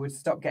Yeah. that I would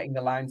stop getting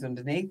the lines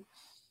underneath,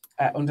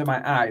 under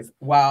my eyes.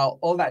 Well,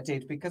 all that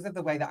did, because of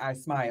the way that I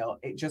smile,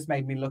 it just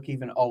made me look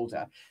even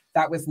older.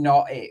 That was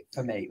not it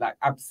for me, like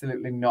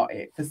absolutely not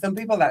it. For some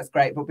people, that's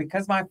great, but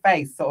because my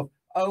face sort of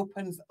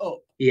opens up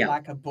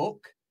like a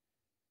book,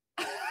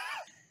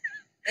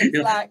 it's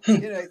like, you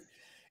know,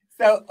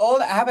 so all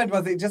that happened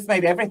was it just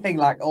made everything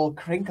like all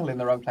crinkle in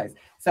the wrong place.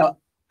 So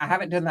I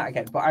haven't done that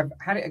again, but I've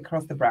had it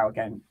across the brow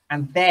again.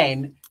 And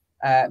then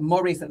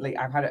more recently,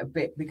 I've had it a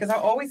bit, because I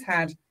always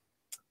had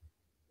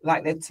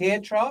like the tear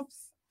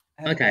troughs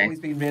have always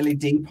been really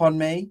deep on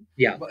me.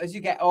 Yeah. But as you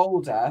get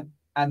older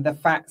and the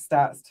fat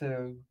starts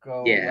to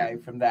go away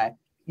from there,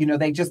 you know,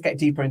 they just get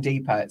deeper and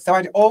deeper. So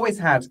I'd always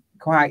had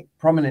quite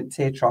prominent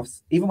tear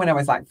troughs, even when I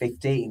was like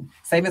 15,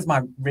 same as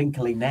my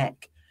wrinkly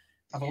neck.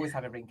 I've always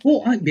had a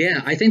wrinkly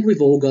neck. I think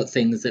we've all got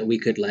things that we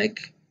could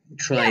like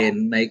try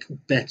and make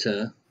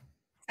better.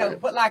 So,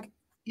 but like,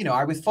 you know,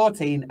 I was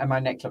 14 and my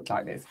neck looked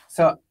like this.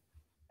 So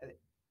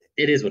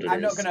it is what it is.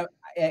 I'm not going to,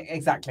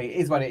 exactly, it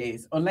is what it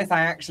is. Unless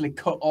I actually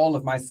cut all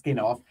of my skin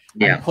off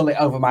and pull it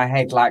over my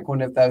head like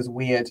one of those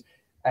weird...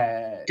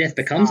 Death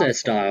Becomes Her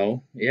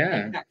style.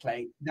 Yeah.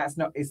 Exactly.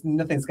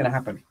 Nothing's going to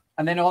happen.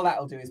 And then all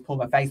that'll do is pull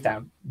my face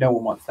down. No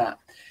one wants that.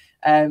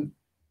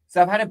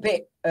 So I've had a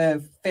bit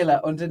of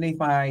filler underneath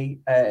my,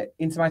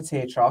 into my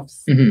tear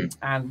troughs,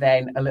 and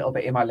then a little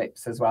bit in my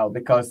lips as well,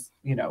 because,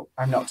 you know,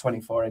 I'm not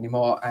 24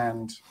 anymore,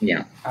 and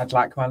I'd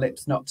like my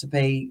lips not to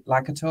be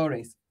like a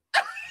Tory's.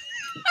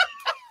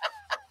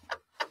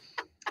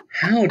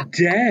 How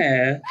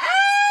dare!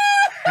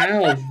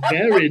 How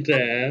very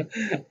dare!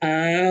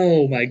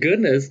 Oh my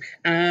goodness!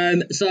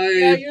 So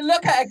you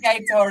look at a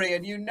gay Tory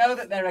and you know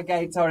that they're a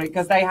gay Tory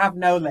because they have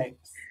no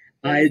lips.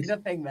 There's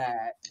nothing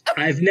there.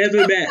 I've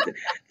never met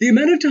the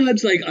amount of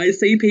times like I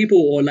see people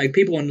or like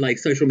people on like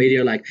social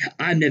media like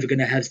I'm never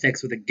gonna have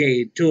sex with a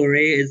gay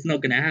Tory. It's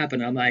not gonna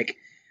happen. I'm like,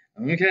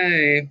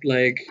 okay,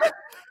 like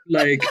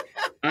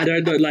I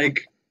don't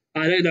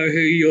know who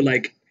you're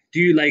like. Do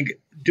you like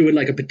do it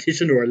like a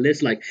petition or a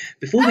list? Like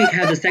before we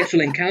have a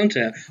sexual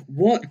encounter,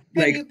 what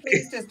like? Can you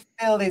please just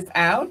fill this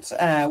out?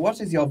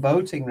 What is your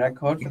voting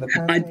record for the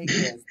past 8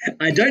 years?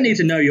 I don't need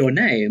to know your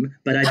name,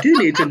 but I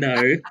do need to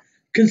know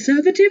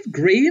Conservative,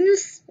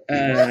 Greens,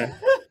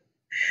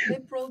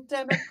 Liberal,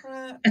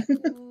 Democrat.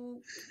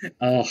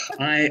 Oh,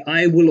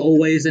 I will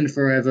always and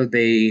forever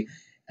be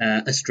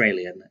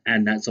Australian,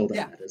 and that's all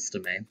that matters to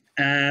me.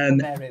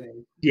 There it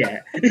is.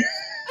 Yeah.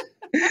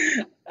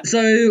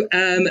 So,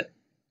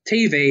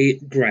 TV,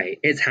 great.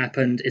 It's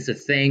happened. It's a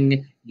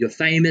thing. You're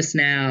famous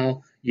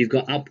now. You've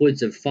got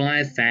upwards of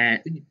 5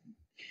 fans.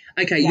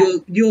 Okay,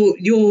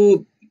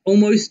 you're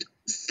almost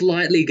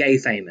slightly gay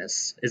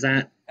famous. Is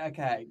that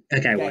okay?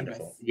 Okay,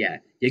 wonderful. Yeah,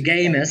 you're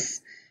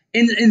gamous.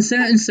 In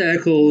certain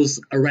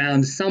circles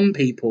around some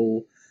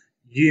people,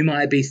 you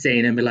might be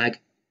seen and be like,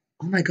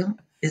 "Oh my god,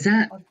 is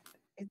that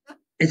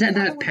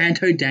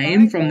Panto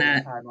Dame from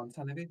that?" Time on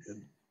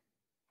television.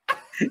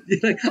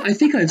 Like, I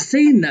think I've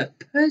seen that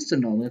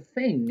person on a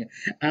thing.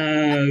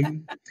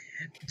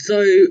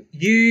 So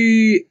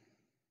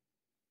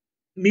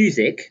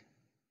music,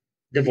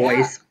 The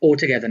Voice, all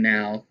together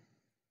now,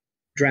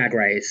 Drag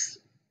Race,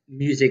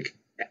 music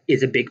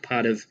is a big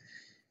part of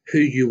who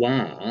you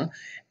are.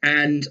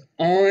 And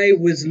I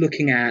was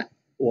looking at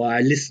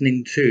or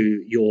listening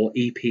to your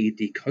EP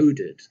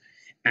Decoded,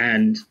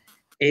 and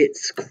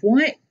it's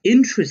quite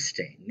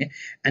interesting.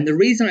 And the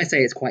reason I say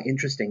it's quite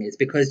interesting is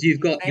because you've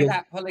got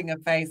that pulling a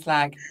face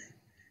like,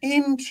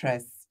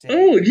 interesting.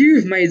 Oh,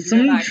 you've made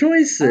some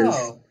choices.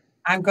 Oh,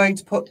 I'm going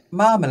to put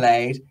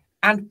marmalade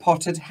and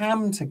potted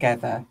ham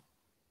together.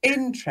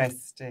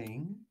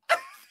 Interesting.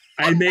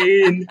 I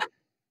mean,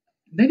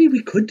 maybe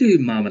we could do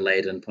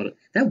marmalade and potted.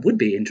 That would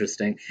be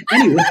interesting.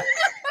 Anyway.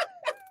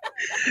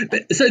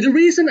 So the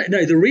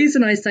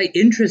reason I say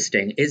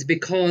interesting is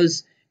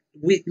because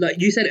like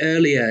you said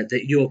earlier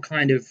that you're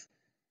kind of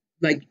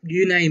like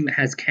your name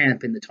has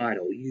camp in the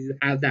title. You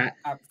have that.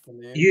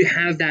 Absolutely. You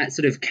have that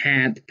sort of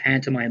camp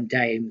pantomime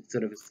dame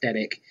sort of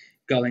aesthetic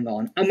going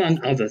on,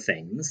 among other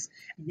things.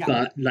 Yeah.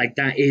 But like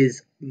that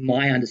is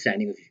my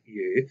understanding of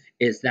you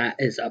is that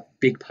is a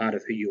big part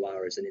of who you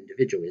are as an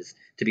individual is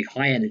to be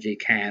high energy,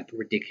 camp,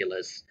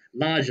 ridiculous,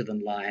 larger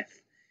than life.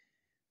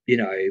 You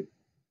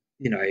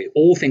know,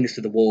 all things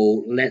to the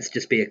wall. Let's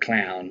just be a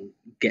clown,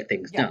 get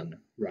things done,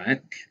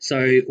 right?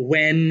 So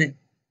when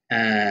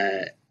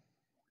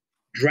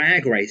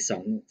Drag Race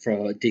song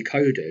for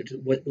Decoded,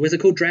 was it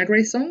called Drag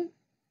Race song?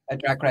 A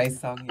Drag Race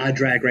song. Yeah. A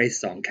Drag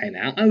Race song came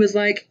out. I was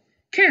like,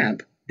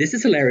 camp. This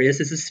is hilarious.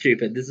 This is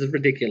stupid. This is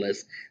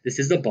ridiculous. This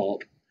is a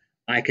bop.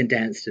 I can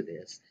dance to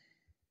this.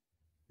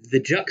 The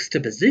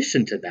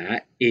juxtaposition to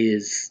that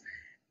is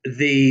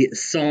the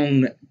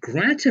song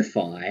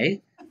Gratify.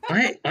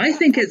 I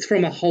think it's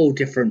from a whole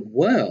different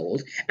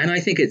world, and I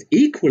think it's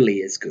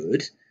equally as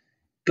good,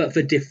 but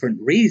for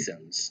different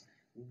reasons.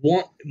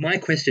 My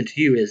question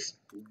to you is,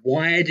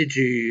 why did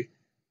you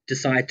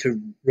decide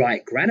to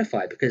write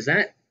Gratify? Because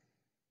that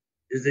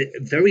is a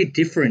very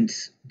different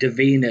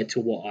demeanor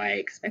to what I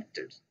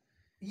expected.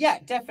 Yeah,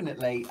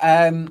 definitely.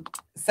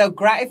 So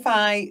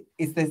Gratify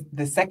is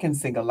the second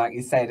single, like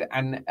you said,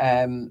 and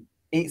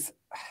it's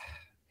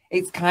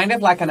kind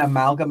of like an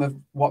amalgam of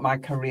what my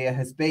career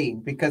has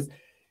been, because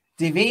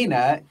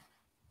Divina,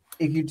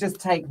 if you just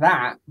take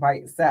that by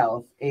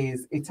itself,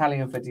 is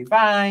Italian for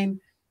divine.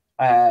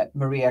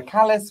 Maria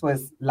Callas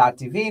was La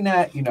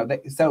Divina,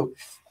 so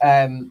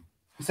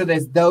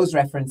there's those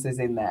references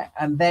in there.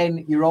 And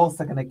then you're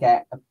also going to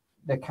get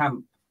the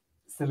camp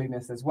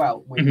silliness as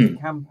well with Mhm.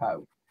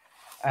 Campo.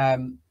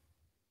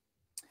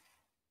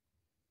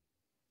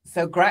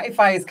 So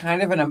Gratify is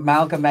kind of an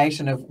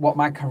amalgamation of what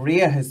my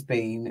career has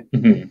been,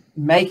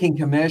 making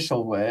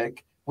commercial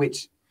work,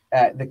 which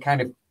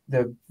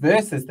the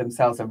verses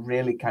themselves are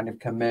really kind of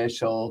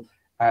commercial,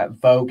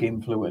 Vogue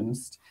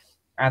influenced,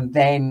 and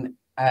then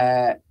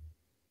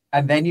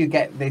you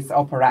get this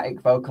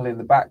operatic vocal in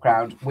the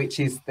background, which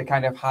is the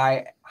kind of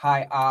high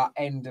art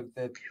end of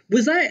the.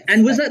 Was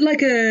that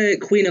like a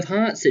Queen of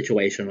Hearts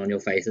situation on your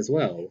face as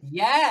well?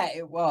 Yeah,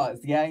 it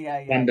was.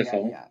 Yeah.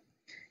 Wonderful.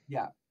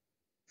 Yeah.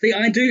 See,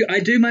 I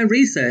do my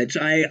research.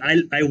 I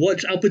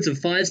watch upwards of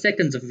 5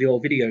 seconds of your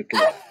video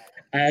clip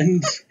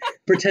and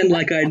pretend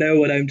like I know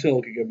what I'm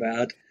talking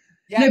about.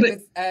 Yeah, no,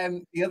 but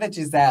the other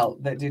Giselle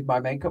that did my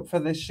makeup for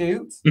the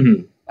shoot,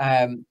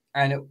 and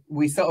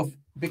we sort of,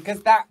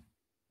 because that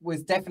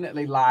was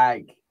definitely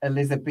like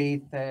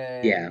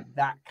Elizabethan,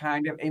 that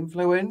kind of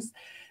influence.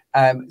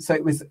 So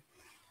it was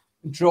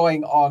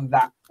drawing on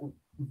that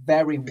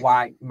very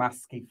white,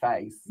 masky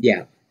face.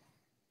 Yeah,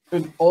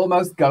 and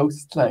almost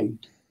ghostly.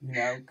 You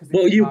know,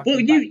 well, you're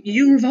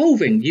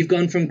evolving. You've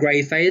gone from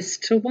grey face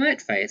to white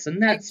face,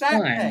 and that's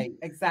fine.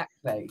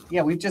 Exactly.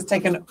 Yeah, we've just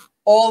taken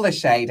all the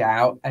shade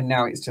out, and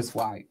now it's just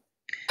white.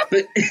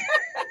 But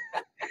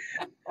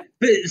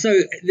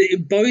so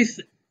both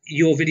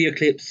your video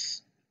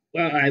clips.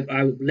 Well,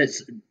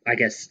 let's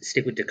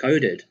stick with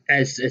Decoded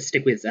as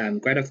stick with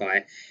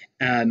Gratify.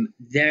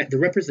 The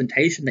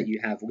representation that you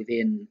have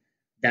within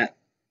that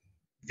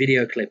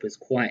video clip is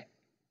quite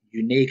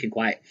unique and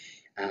quite.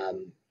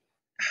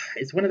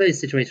 It's one of those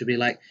situations where you're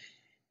like,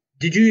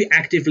 did you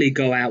actively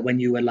go out when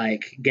you were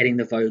like getting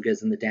the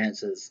voguers and the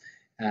dancers,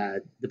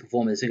 the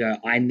performers, to go,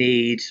 I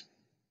need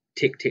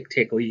tick, tick,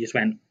 tick, or you just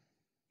went,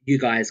 you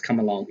guys come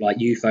along,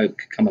 like you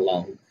folk come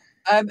along?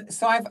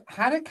 So I've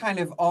had a kind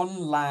of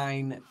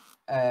online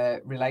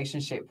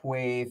relationship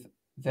with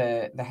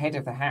the head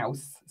of the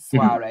house,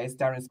 Suarez,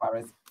 Darren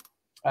Suarez,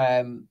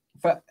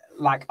 for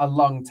like a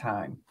long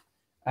time.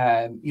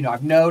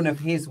 I've known of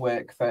his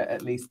work for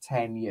at least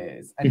 10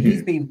 years, and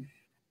he's been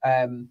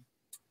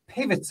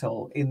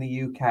pivotal in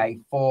the UK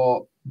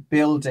for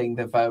building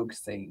the Vogue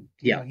scene.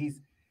 Yeah,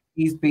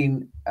 he's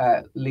been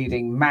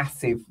leading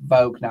massive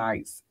Vogue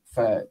nights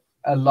for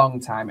a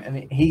long time,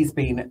 and he's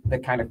been the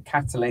kind of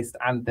catalyst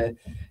and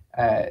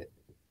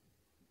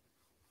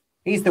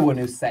he's the one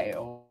who set it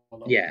all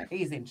up. Yeah,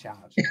 he's in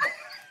charge.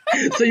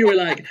 So you were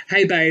like,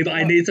 hey babe,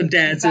 I need some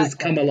dancers,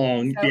 come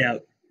along.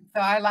 So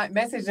I like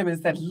messaged him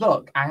and said,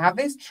 look, I have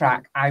this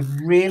track. I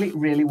really,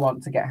 really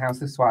want to get House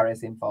of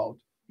Suarez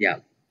involved. Yeah.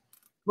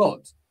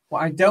 But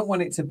what I don't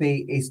want it to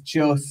be is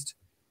just,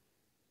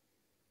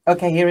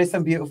 okay, here is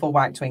some beautiful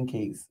white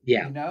Twinkies.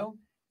 Yeah. You know?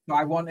 So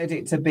I wanted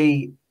it to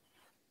be,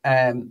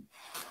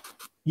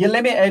 you're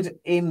limited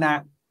in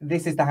that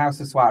this is the House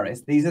of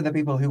Suarez. These are the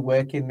people who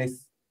work in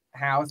this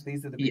house.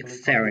 These are the people who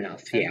fair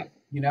enough, yeah.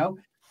 You know?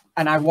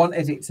 And I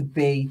wanted it to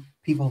be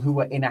people who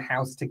were in a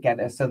house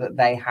together so that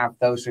they have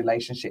those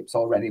relationships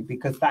already,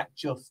 because that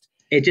just...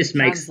 It just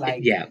makes...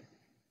 Yeah.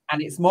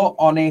 And it's more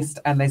honest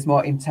and there's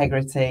more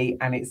integrity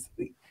and it's,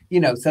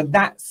 so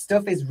that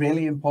stuff is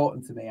really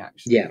important to me,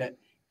 actually. Yeah.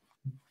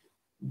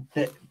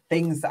 That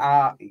things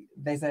are...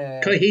 There's a...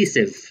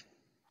 Cohesive.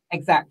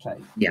 Exactly.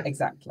 Yeah.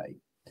 Exactly.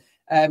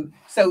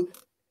 So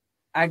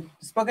I'd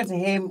spoken to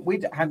him.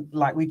 We'd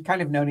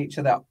kind of known each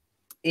other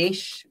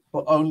ish,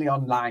 but only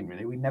online,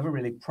 really. We never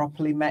really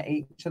properly met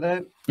each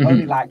other.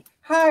 Only like,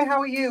 hi, how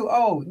are you?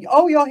 Oh,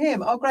 you're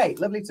him. Oh, great.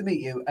 Lovely to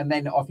meet you. And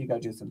then off you go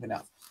do something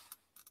else.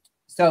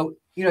 So,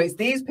 it's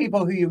these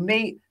people who you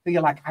meet who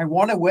you're like, I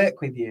want to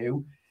work with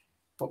you,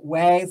 but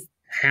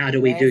how do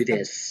we do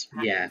this?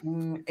 Yeah.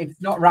 It's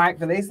not right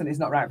for this and it's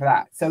not right for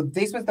that. So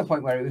this was the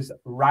point where it was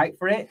right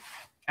for it.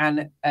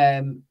 And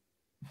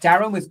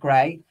Darren was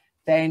great.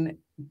 Then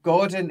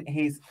Gordon,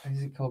 is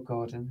he called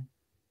Gordon?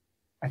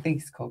 I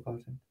think he's called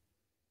Gordon.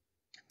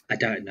 I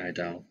don't know,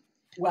 doll.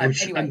 Well, I'm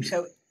sure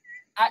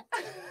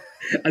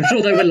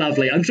they were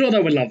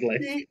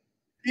lovely.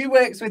 He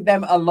works with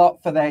them a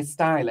lot for their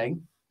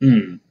styling.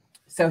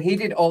 So he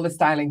did all the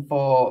styling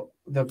for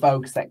the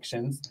Vogue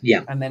sections.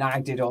 Yeah. And then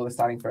I did all the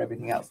styling for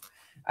everything else.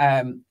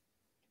 And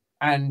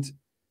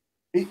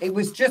it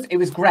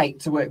was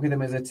great to work with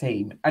them as a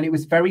team. And it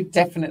was very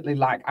definitely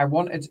like, I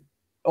wanted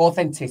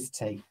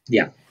authenticity.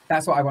 Yeah.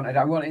 That's what I wanted.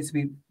 I wanted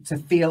it to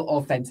feel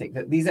authentic.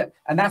 That these are,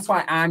 and that's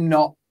why I'm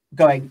not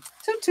going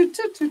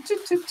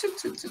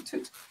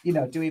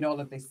doing all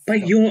of this. But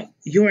stuff.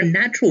 You're a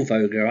natural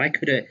voguer.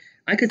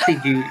 I could see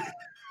you.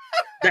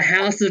 The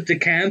House of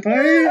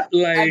DeCampo,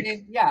 like I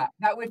mean, yeah,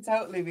 that would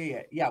totally be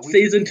it. Yeah,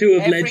 season 2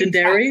 of every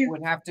Legendary track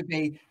would have to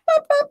be.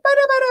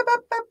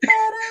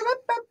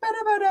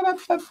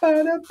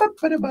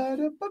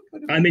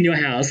 I'm in your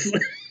house.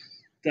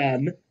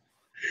 Done.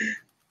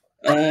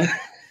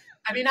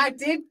 I mean, I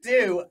did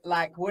do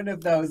like one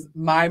of those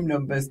mime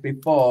numbers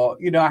before.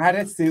 You know, I had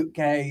a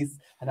suitcase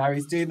and I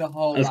was doing the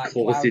whole Of like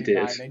course you did.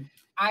 miming.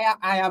 I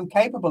am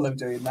capable of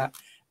doing that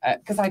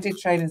because I did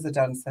train as a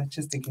dancer,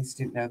 just in case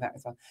you didn't know that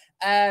as well.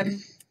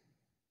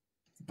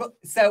 But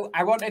so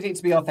I wanted it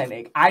to be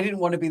authentic. I didn't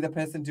want to be the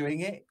person doing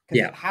it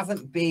because it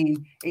hasn't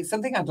been. It's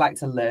something I'd like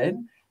to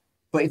learn,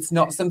 but it's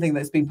not something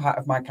that's been part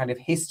of my kind of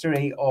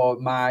history or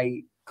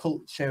my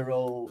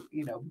cultural,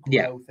 you know,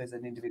 growth as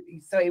an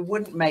individual. So it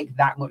wouldn't make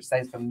that much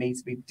sense for me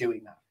to be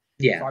doing that.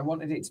 Yeah. So I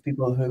wanted it to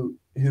people who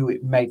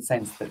it made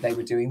sense that they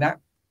were doing that.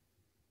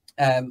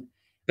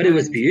 But it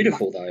was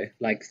beautiful though.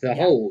 Like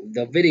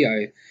the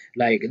video,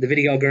 like the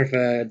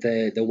videographer,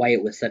 the way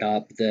it was set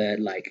up, the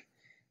like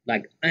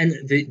and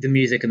the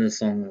music and the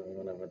song,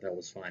 whatever, that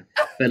was fine.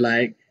 But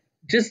like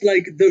just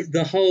like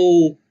the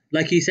whole,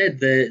 like you said,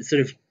 the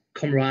sort of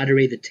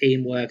camaraderie, the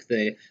teamwork,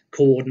 the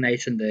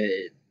coordination,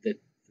 the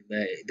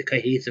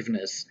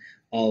cohesiveness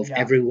of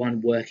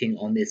everyone working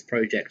on this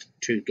project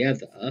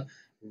together,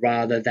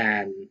 rather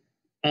than,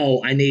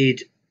 oh, I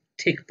need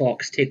tick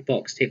box,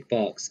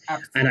 absolutely.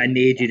 And I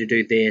need you to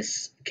do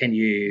this. Can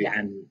you?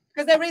 And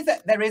because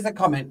there is a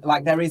comment,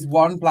 like there is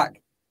one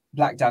black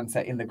dancer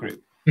in the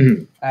group,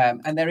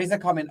 and there is a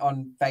comment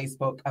on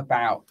Facebook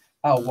about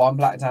one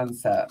black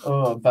dancer,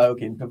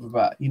 voguing, blah, blah,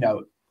 blah. You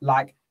know,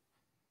 like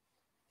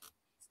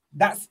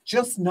that's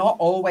just not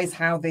always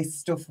how this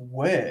stuff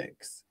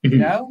works. You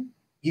know,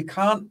 you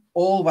can't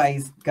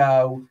always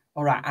go,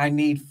 all right, I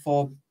need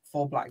four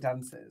black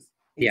dancers.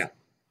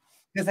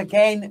 Because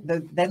again,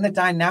 then the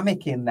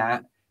dynamic in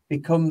that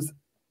becomes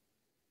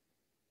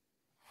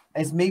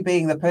as me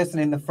being the person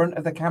in the front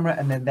of the camera,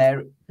 and then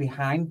they're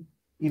behind.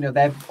 You know,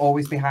 they're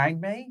always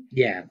behind me.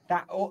 Yeah,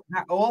 that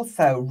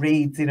also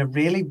reads in a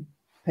really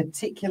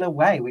particular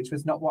way, which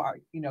was not what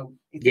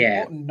it's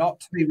important not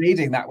to be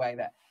reading that way.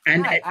 That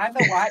I'm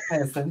the white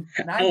person,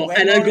 and I'm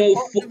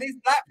these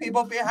black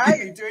people behind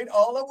me doing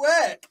all the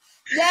work.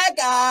 Yeah,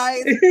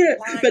 guys.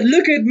 But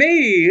look at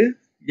me.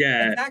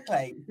 Yeah,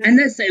 exactly. And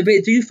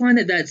but do you find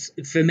that that's,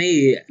 for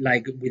me,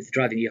 like with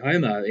Driving You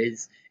Homo,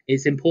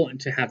 it's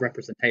important to have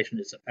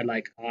representation.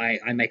 Like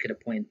I make it a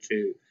point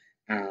to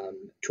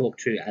talk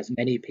to as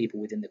many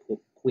people within the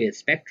queer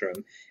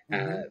spectrum,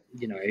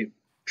 you know,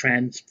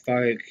 trans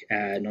folk,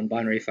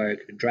 non-binary folk,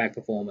 drag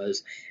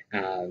performers,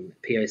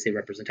 POC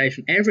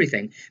representation,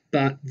 everything.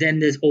 But then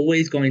there's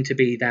always going to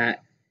be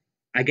that,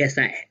 I guess,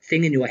 that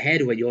thing in your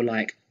head where you're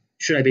like,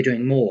 should I be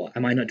doing more?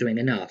 Am I not doing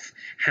enough?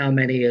 How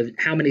many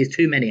is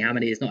too many? How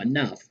many is not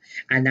enough?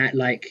 And that,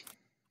 like,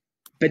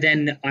 but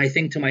then I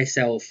think to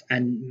myself,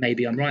 and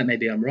maybe I'm right,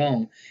 maybe I'm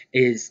wrong,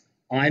 is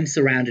I'm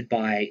surrounded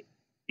by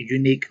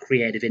unique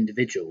creative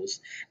individuals,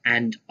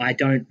 and I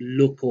don't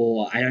look,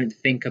 or I don't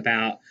think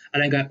about, I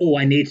don't go, oh,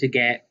 I need to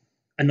get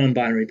a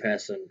non-binary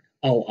person.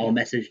 Oh, I'll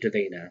message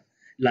Davina.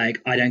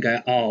 Like, I don't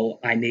go, oh,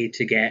 I need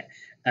to get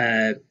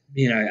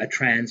you know, a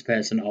trans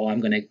person. Oh, I'm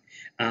going to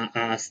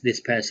ask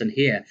this person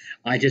here.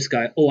 I just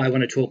go, oh, I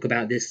want to talk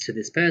about this to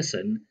this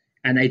person,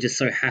 and they just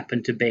so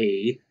happen to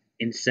be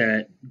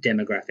insert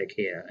demographic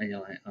here, and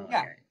you're like, oh,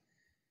 okay.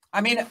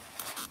 I mean,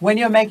 when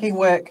you're making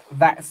work,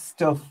 that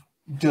stuff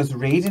does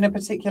read in a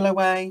particular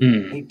way.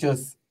 It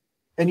does,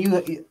 and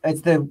you,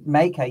 as the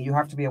maker, you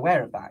have to be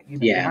aware of that.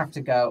 You have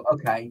to go,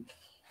 okay,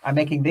 I'm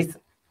making this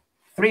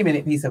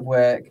 3-minute piece of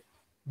work.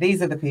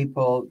 These are the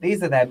people.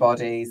 These are their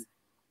bodies.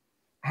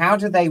 How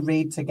do they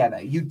read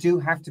together? You do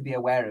have to be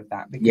aware of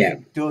that, because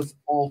it does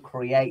all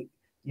create,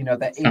 you know,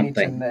 the image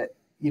and the,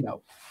 you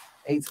know,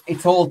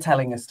 it's all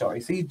telling a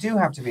story. So you do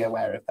have to be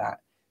aware of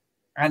that.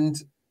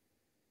 And,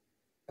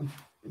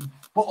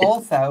 but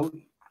also,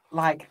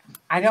 like,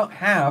 I don't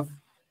have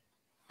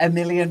 £1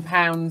 million.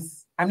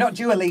 I'm not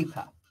Dua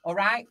Lipa, all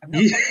right? I'm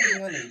not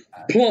Dua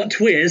Lipa. Plot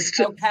twist.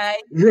 Okay.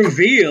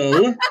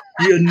 Reveal.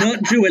 You're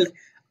not Dua Lipa.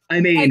 I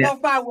mean, take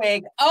off my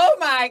wig. Oh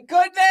my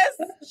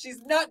goodness,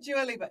 she's not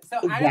Dua Lipa. So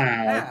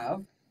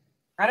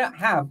I don't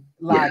have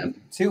like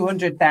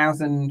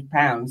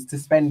 £200,000 to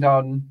spend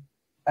on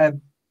a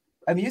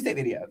music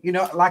video. You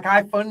know, like,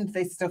 I fund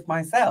this stuff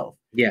myself.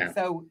 Yeah.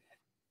 So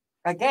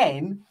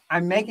again,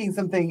 I'm making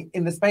something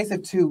in the space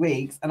of 2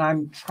 weeks, and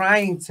I'm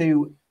trying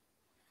to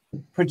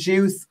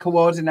produce,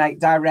 coordinate,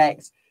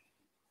 direct,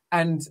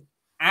 and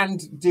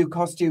do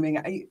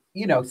costuming.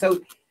 You know,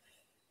 so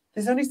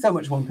there's only so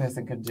much one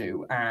person can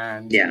do,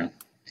 and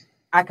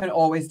I can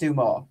always do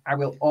more. I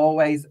will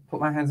always put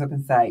my hands up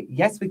and say,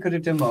 yes, we could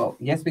have done more.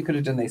 Yes, we could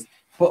have done this.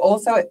 But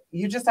also,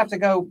 you just have to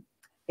go,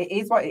 it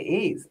is what it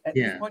is. At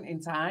this point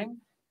in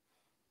time,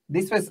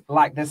 this was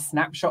like the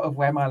snapshot of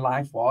where my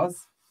life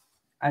was.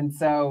 And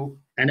so...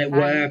 And it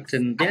worked,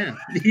 and I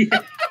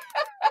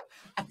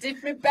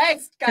did my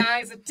best,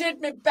 guys. I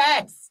did my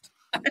best.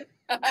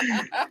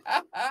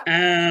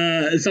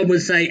 Some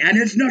would say, and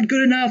it's not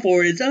good enough,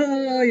 or it's,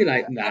 oh, you're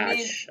like, nah. I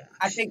mean,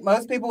 I think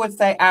most people would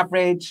say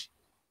average.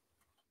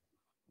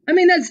 I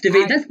mean, that's the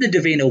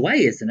Davina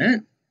way, isn't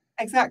it?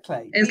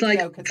 Exactly. It's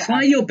like,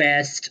 try your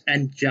best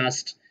and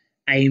just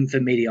aim for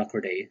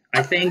mediocrity.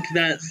 I think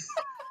that's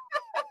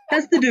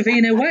the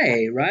Davina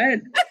way,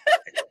 right?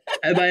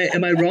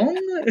 Am I wrong?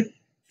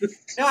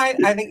 No,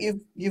 I think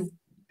you've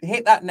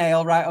hit that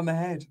nail right on the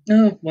head.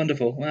 Oh,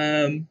 wonderful.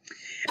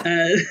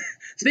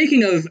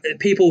 Speaking of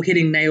people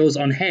hitting nails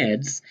on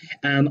heads,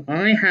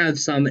 I have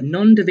some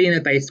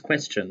non-Davina based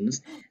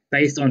questions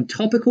based on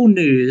topical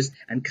news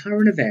and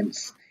current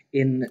events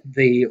in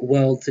the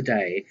world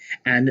today,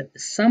 and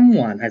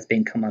someone has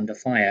been come under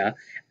fire.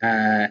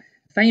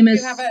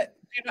 Famous. Do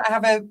you not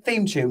have a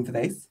theme tune for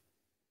this?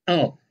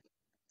 Oh.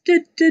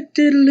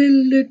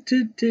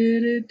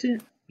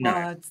 No.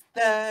 What's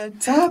the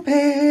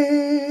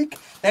topic?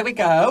 There we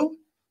go.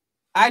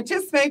 I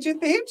just made your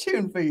theme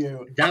tune for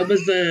you. That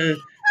was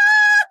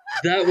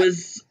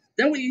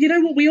you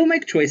know what, we all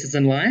make choices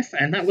in life,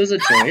 and that was a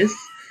choice.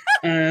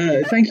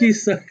 Thank you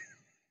so.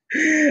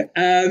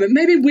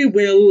 Maybe we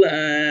will.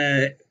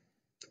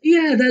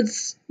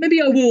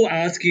 Maybe I will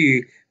ask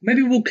you.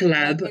 Maybe we'll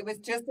collab. It was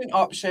just an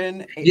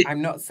option.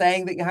 I'm not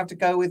saying that you have to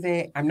go with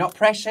it. I'm not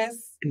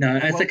precious. No,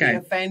 it's okay. I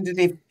won't be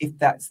offended if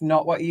that's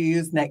not what you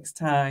use next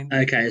time.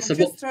 Okay, so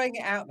just throwing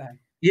it out there.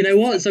 You know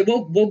what? So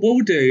what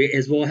we'll do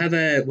is we'll have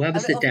a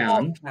sit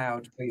down.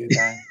 Cloud for you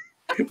guys.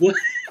 we'll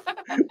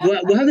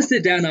have a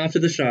sit down after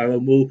the show,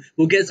 and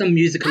we'll get some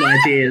musical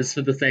ideas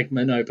for the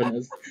segment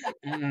openers.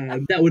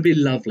 That would be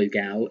lovely,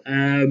 Gal.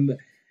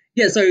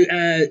 So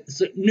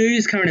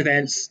news, current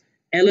events.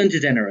 Ellen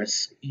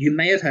DeGeneres. You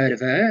may have heard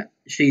of her.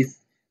 She's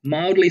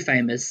mildly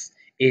famous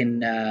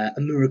in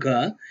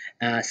America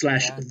 /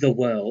 the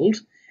world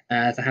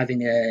for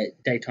having a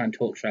daytime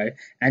talk show,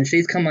 and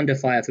she's come under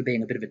fire for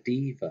being a bit of a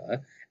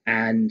diva.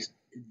 And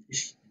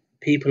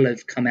people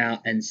have come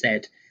out and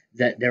said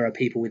that there are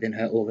people within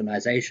her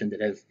organization that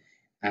have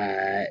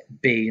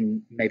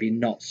been maybe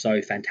not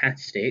so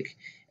fantastic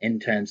in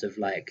terms of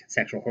like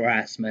sexual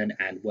harassment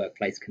and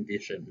workplace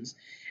conditions.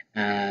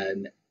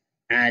 And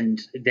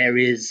there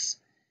is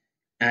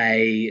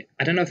I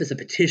don't know if it's a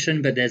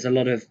petition, but there's a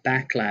lot of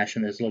backlash,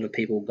 and there's a lot of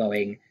people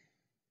going,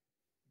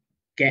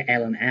 get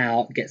Ellen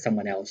out, get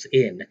someone else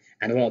in.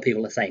 And a lot of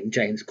people are saying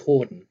James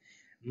Corden.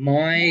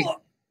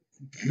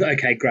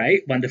 Okay,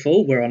 great,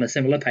 wonderful. We're on a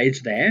similar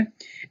page there.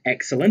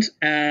 Excellent.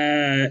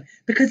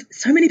 Because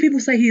so many people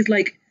say he's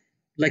like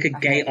a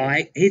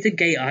gay he's a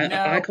gay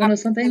icon or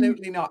something.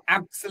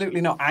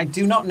 Absolutely not. I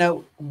do not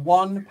know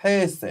one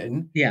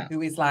person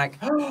who is like,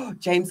 oh,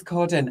 James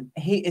Corden,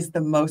 he is the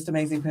most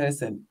amazing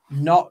person.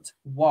 Not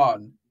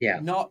one.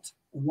 Not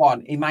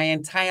one. In my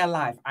entire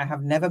life, I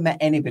have never met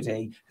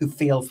anybody who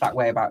feels that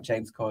way about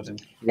James Corden.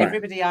 Right.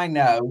 Everybody I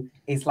know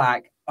is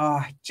like,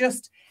 oh,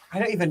 I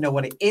don't even know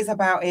what it is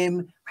about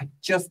him. I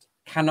just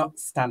cannot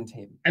stand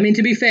him. I mean,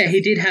 to be fair, he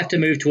did have to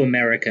move to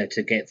America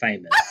to get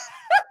famous.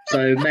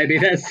 So maybe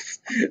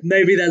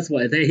that's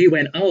why he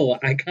went, oh,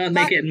 I can't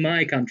make it in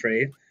my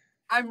country.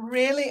 I'm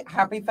really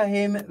happy for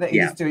him that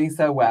he's doing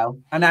so well.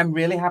 And I'm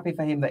really happy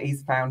for him that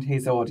he's found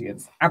his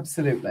audience.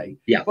 Absolutely.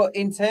 Yeah. But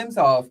in terms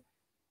of,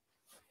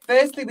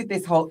 firstly, with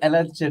this whole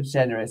Ellen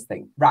DeGeneres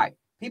thing, right,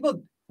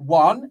 people,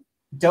 one,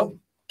 don't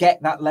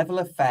get that level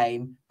of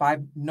fame by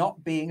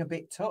not being a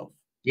bit tough.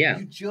 Yeah.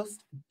 You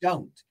just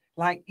don't.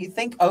 Like, you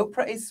think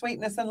Oprah is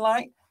sweetness and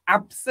light?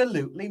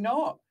 Absolutely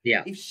not.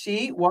 Yeah. If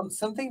she wants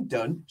something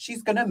done,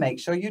 she's going to make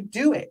sure you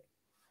do it.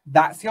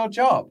 That's your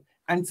job.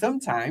 And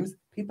sometimes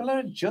people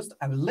are just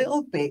a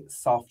little bit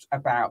soft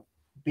about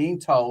being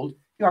told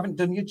you haven't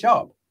done your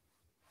job.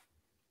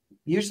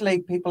 Usually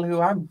people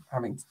who I'm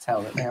having to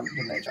tell that they haven't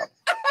done their job.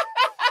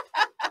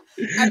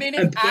 I mean,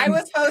 if I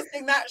was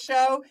hosting that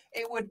show,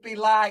 it would be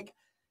like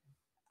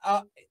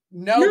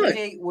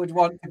nobody would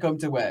want to come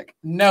to work.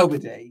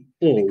 Nobody.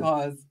 Ooh.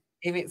 Because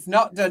if it's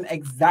not done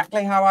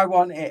exactly how I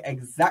want it,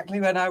 exactly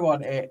when I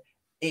want it,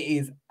 it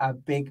is a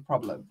big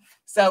problem.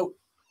 So,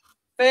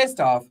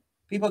 first off,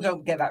 people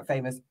don't get that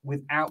famous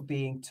without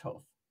being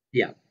tough.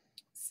 Yeah.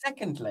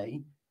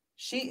 Secondly,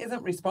 she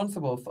isn't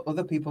responsible for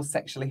other people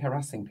sexually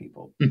harassing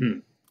people. Mm-hmm.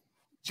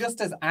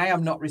 Just as I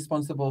am not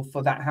responsible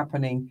for that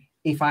happening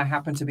if I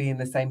happen to be in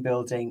the same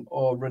building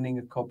or running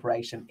a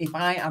corporation, if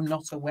I am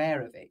not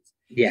aware of it.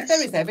 Yes. If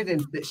there is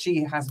evidence that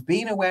she has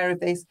been aware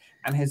of this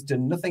and has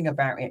done nothing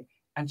about it,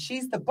 and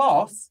she's the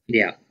boss,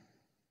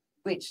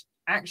 which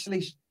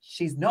actually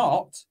she's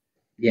not.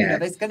 Yeah, you know,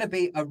 there's going to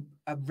be a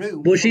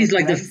room. Well, she's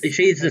like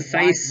she's the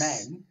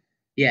face.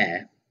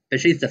 Yeah, but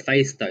she's the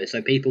face though,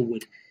 so people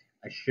would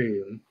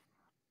assume.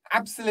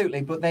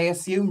 Absolutely, but they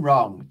assume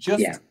wrong.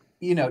 Just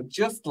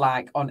just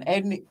like on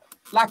any,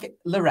 like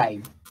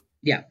Lorraine.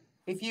 Yeah.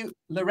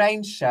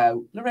 Lorraine's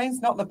show,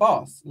 Lorraine's not the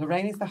boss.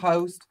 Lorraine is the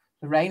host.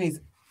 Lorraine is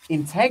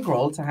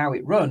integral to how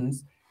it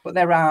runs, but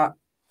there are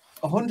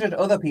 100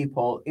 other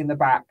people in the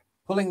back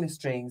pulling the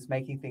strings,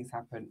 making things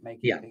happen,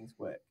 making things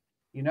work.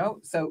 You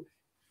know, so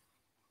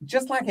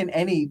just like in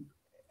any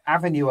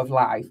avenue of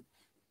life,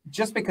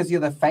 just because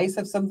you're the face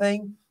of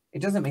something,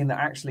 it doesn't mean that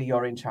actually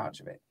you're in charge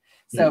of it.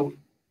 So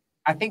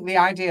I think the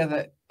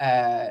idea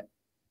that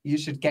you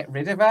should get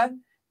rid of her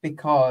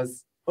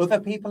because other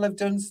people have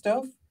done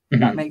stuff,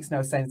 that makes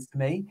no sense to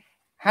me.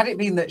 Had it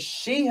been that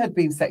she had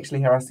been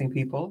sexually harassing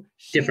people,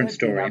 she Different had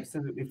story. been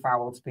absolutely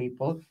foul to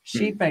people,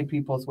 she'd made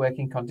people's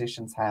working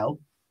conditions hell.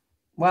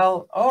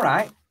 Well, all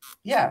right.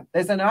 Yeah,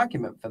 there's an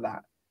argument for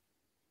that.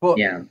 But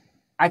Yeah.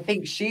 I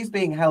think she's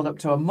being held up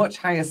to a much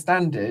higher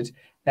standard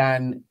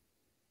than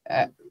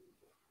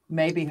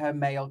maybe her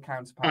male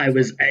counterparts. I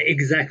was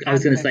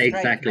going to say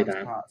exactly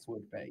that.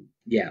 Would be.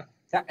 Yeah.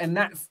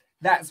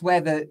 That's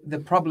where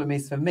the problem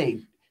is for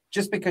me.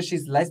 Just because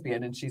she's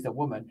lesbian and she's a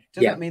woman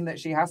doesn't mean that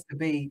she has to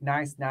be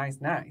nice.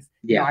 Yeah.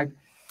 You know,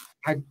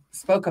 I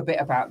spoke a bit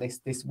about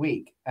this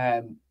week.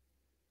 Like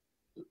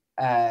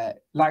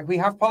we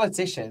have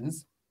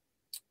politicians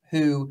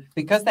who,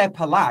 because they're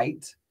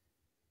polite,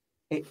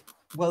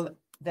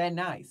 they're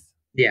nice.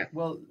 Yeah.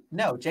 Well,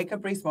 no,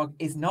 Jacob Rees-Mogg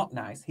is not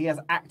nice. He has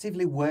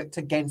actively worked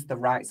against the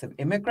rights of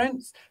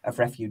immigrants, of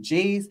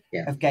refugees,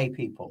 of gay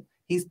people.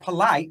 He's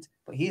polite,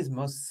 but he is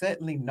most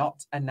certainly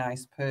not a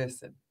nice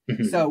person.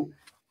 So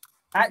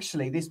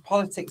actually, this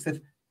politics of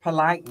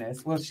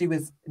politeness, well, she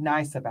was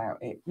nice about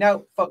it.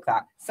 No, fuck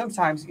that.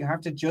 Sometimes you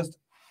have to just,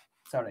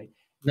 sorry.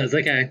 That's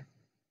okay.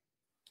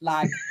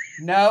 Like,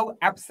 no,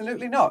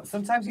 absolutely not.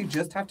 Sometimes you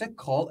just have to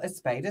call a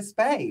spade a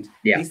spade.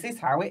 Yeah. This is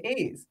how it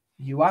is.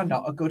 You are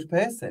not a good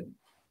person.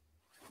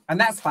 And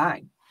that's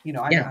fine. You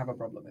know, I don't have a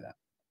problem with that.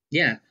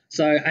 Yeah.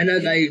 So I know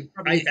I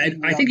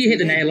think you hit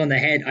the nail on the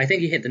head. I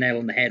think you hit the nail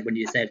on the head when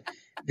you said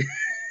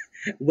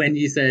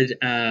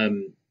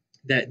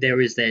that there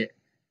is a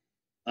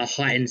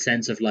heightened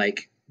sense of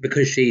like,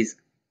 because she's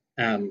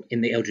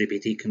in the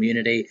LGBT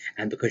community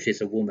and because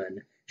she's a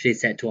woman,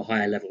 she's set to a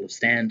higher level of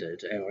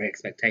standard or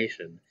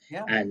expectation.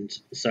 Yeah. And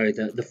so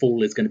the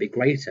fall is going to be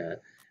greater.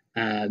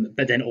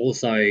 But then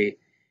also,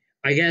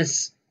 I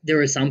guess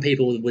there are some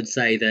people that would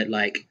say that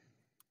like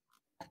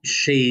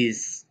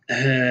she's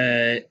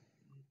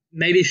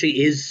maybe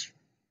she is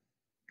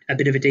a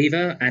bit of a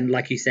diva, and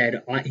like you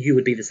said, you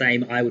would be the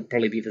same. I would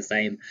probably be the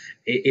same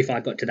if I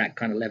got to that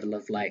kind of level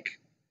of like,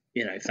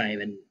 you know,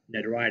 fame and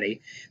notoriety.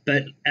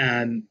 But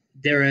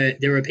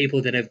there are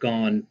people that have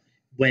gone,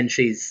 when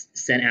she's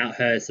sent out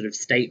her sort of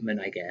statement,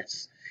 I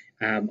guess,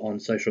 on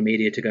social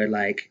media, to go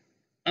like,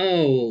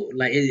 oh,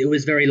 like it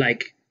was very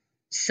like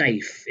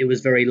safe. It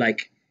was very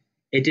like,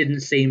 it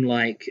didn't seem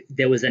like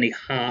there was any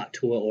heart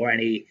to it or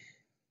any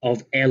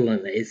of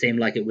Ellen. It seemed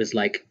like it was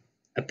like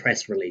a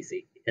press release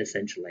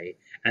essentially,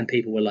 and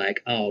people were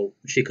like, oh,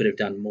 she could have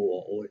done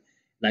more, or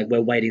like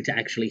we're waiting to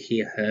actually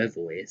hear her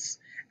voice.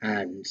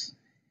 And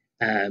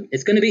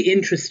it's going to be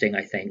interesting,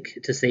 I think,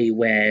 to see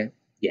where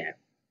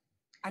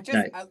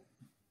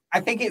I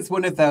think it's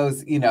one of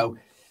those, you know,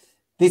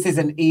 this is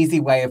an easy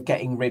way of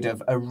getting rid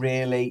of a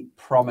really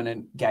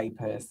prominent gay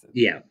person.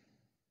 Yeah,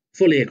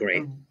 fully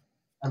agree.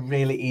 A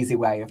really easy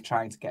way of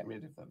trying to get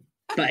rid of them.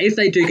 But if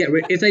they do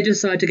if they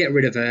decide to get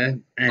rid of her,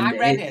 and I'm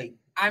ready.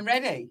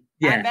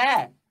 Yeah. I'm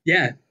there.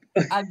 Yeah.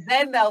 And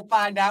then they'll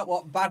find out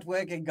what bad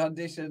working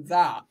conditions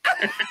are.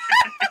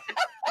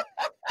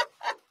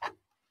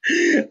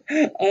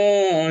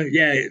 Oh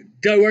yeah,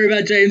 don't worry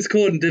about James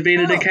Corden,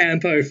 Davina De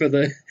Campo for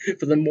the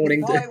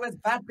morning. You thought it was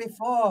bad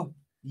before.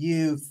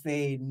 You've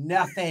seen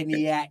nothing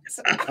yet.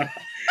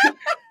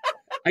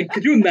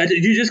 Could you imagine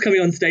you just coming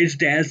on stage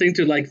dancing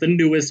to like the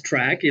newest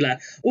track? You're like,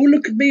 oh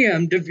look at me,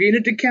 I'm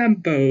Davina De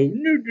Campo.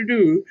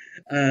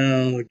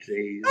 Oh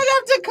jeez. I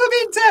have to come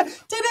into.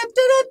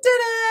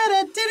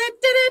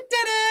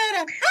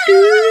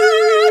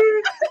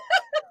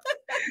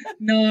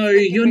 No,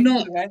 you're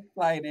not.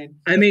 I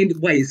mean,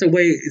 wait.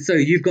 So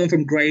you've gone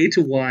from grey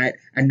to white,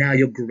 and now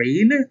you're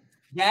green.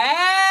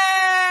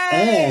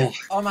 Yeah.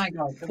 Oh my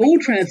god! Full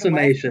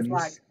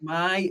transformations.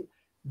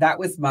 That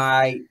was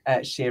my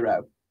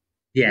Shiro.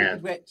 Yeah.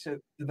 Witch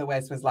of the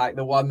West was like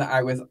the one that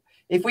I was.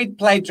 If we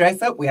played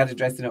dress up, we had a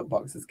dressing up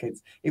box as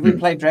kids. If we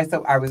played dress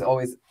up, I was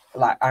always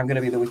like, I'm going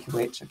to be the Wicked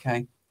Witch.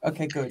 Okay,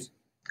 good.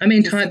 I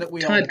mean,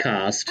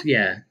 typecast,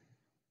 yeah.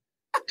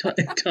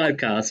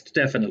 Typecast,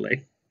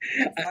 definitely.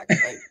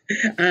 Exactly.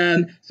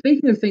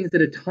 Speaking of things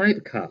that are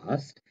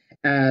typecast,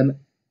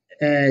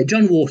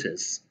 John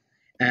Waters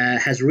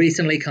has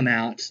recently come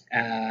out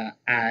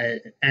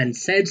and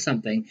said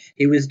something.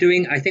 He was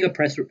doing, I think, a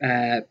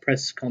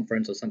press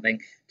conference or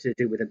something to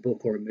do with a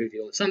book or a movie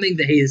or something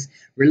that he's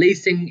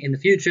releasing in the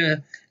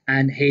future,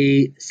 and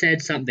he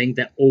said something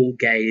that all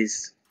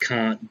gays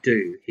can't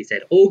do. He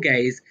said all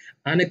gays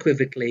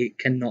unequivocally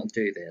cannot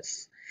do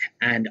this.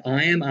 And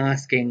I am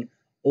asking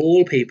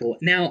all people.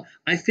 Now,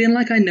 I feel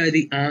like I know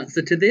the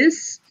answer to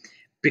this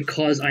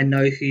because I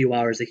know who you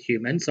are as a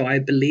human. So I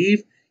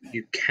believe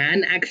you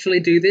can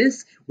actually do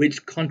this,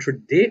 which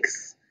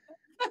contradicts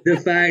the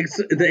fact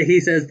that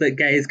he says that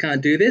gays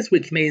can't do this,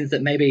 which means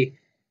that maybe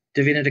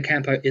Davina De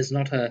Campo is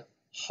not a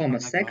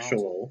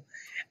homosexual.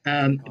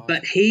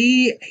 But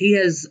he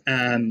has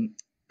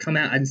come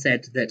out and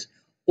said that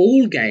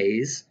all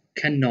gays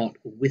cannot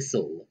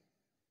whistle.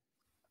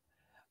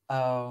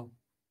 Oh,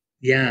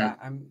 Yeah.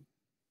 yeah.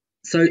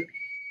 So,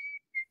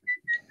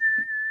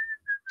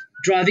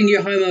 driving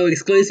your homo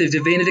exclusive,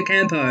 Davina De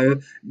Campo,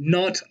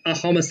 not a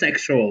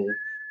homosexual.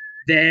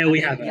 There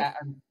we have it. Yeah,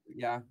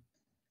 yeah.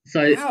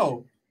 So,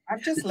 Wow.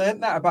 I've just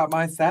learned that about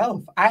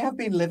myself. I have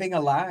been living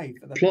a lie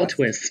for the plot past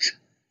twist.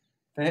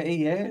 30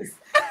 years.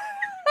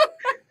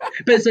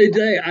 But so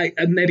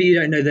maybe you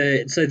don't know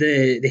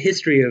the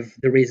history of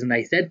the reason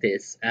they said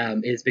this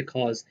is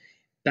because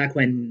back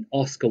when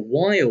Oscar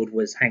Wilde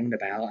was hanging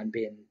about and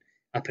being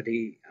up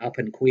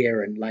and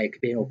queer and like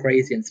being all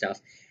crazy and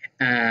stuff,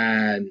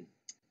 that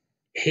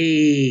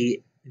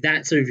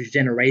sort of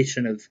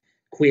generation of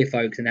queer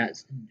folks in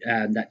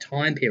that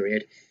time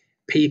period,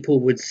 people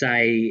would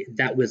say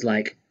that was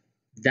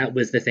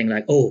the thing,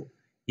 like, oh,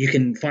 you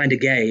can find a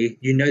gay,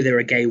 they're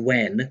a gay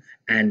when,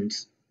 and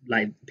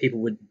like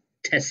people would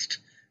test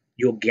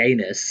your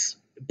gayness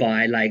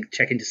by like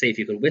checking to see if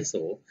you could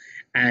whistle,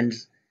 and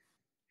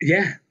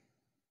yeah.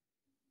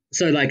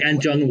 So like,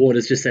 and John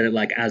Waters just said it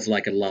like as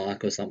like a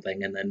lark or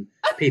something, and then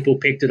people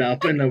picked it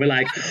up and they were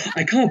like,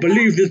 I can't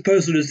believe this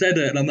person has said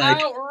it, and I'm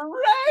like,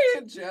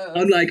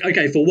 outrageous.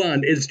 Okay, for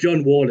one, it's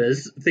John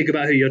Waters. Think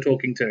about who you're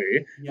talking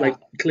to. Yeah. Like,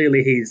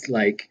 clearly he's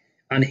like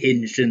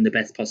unhinged in the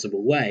best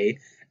possible way,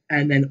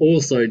 and then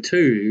also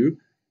two,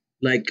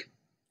 like,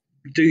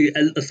 do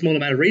a small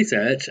amount of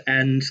research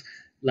and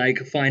like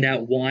find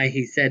out why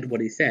he said what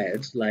he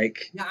said.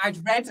 Like, yeah, I'd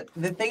read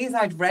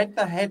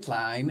the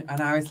headline and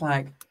I was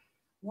like,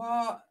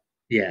 what?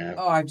 Yeah.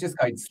 Oh, I'm just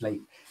going to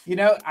sleep.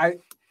 I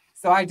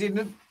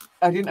didn't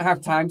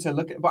have time to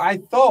look at, but I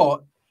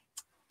thought,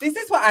 this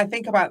is what I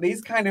think about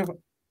these kind of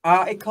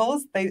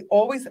articles. They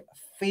always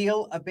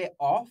feel a bit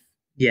off.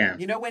 Yeah.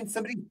 When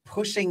somebody's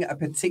pushing a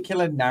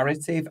particular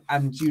narrative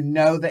and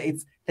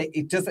that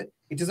it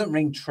doesn't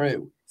ring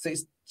true. So it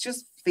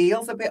just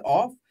feels a bit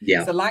off.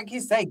 Yeah. So like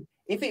you say,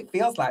 if it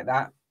feels like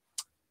that,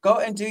 go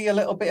and do your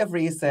little bit of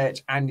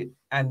research and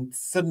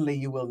suddenly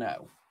you will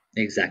know.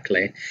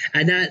 Exactly.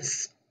 And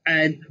that's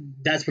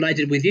what I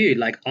did with you.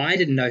 Like, I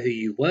didn't know who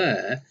you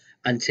were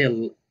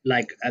until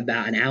like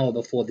about an hour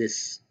before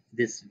this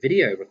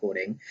video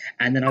recording,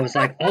 and then I was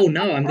like, oh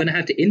no, I'm gonna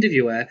have to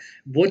interview her.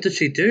 What did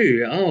she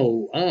do?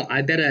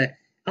 I better.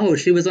 Oh,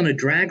 she was on a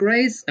drag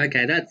race.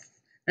 Okay,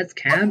 that's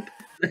camp.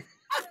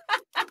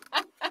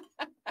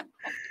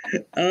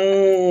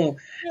 Oh,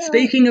 yeah.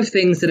 Speaking of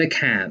things that are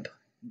camp,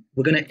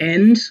 we're gonna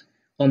end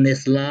on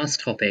this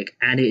last topic,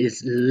 and it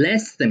is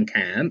less than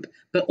camp,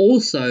 but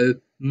also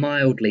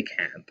mildly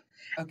camp.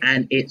 Okay.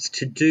 And it's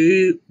to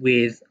do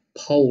with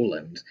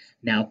Poland.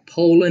 Now,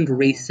 Poland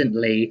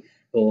recently,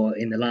 or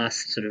in the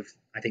last sort of,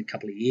 I think,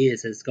 couple of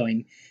years,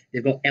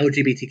 they've got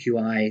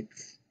LGBTQI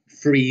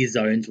free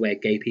zones where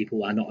gay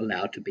people are not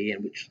allowed to be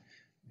in, which is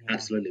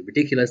absolutely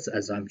ridiculous,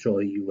 as I'm sure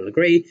you will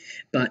agree.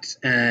 But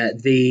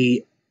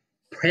the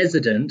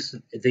president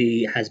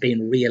has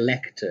been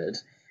re-elected,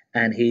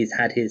 and he's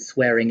had his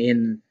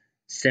swearing-in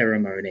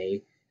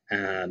ceremony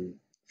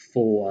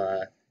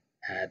for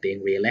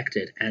being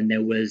re-elected. And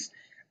there was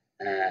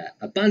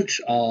a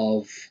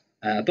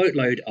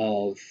boatload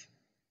of,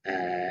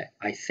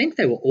 I think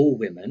they were all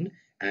women,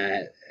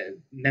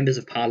 members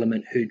of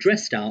parliament who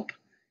dressed up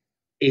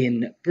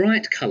in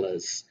bright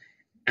colours.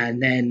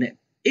 And then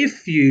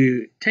if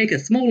you take a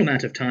small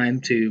amount of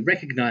time to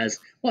recognise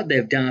what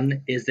they've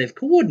done, is they've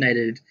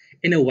coordinated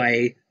in a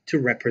way to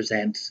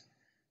represent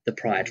the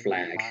pride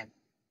flag.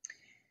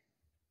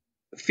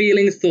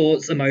 Feelings,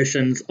 thoughts,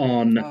 emotions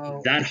on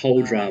that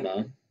whole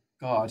drama.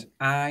 God,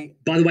 By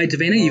the way,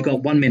 Davina, you've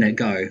got 1 minute,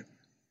 go.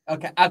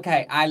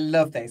 Okay, I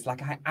love this.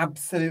 Like, I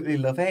absolutely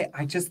love it.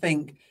 I just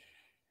think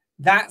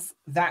that's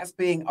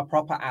being a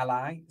proper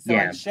ally. So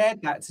I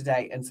shared that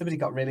today and somebody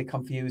got really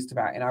confused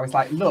about it. And I was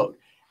like, look,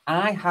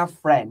 I have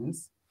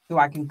friends who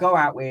I can go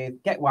out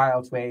with, get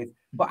wild with,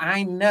 but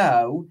I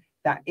know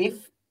that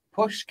if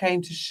push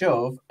came to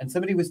shove and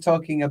somebody was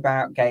talking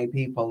about gay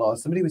people or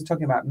somebody was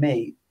talking about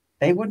me,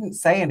 they wouldn't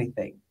say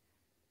anything.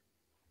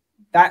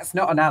 That's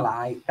not an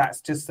ally.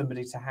 That's just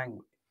somebody to hang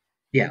with.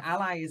 Yeah. An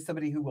ally is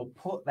somebody who will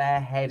put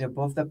their head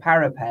above the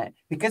parapet,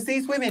 because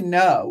these women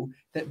know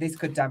that this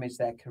could damage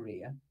their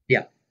career.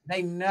 Yeah.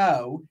 They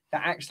know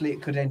that actually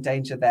it could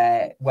endanger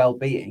their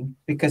well-being,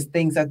 because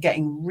things are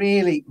getting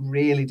really,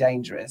 really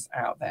dangerous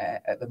out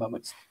there at the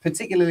moment,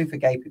 particularly for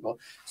gay people.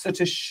 So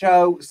to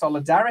show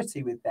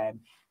solidarity with them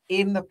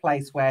in the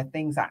place where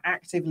things are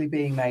actively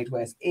being made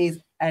worse is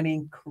an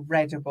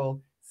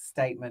incredible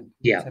statement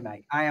to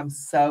make. I am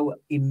so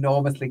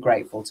enormously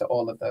grateful to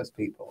all of those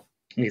people.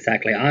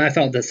 Exactly. I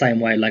felt the same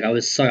way. Like, I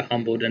was so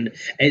humbled, and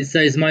it's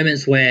those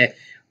moments where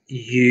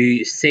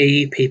you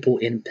see people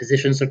in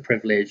positions of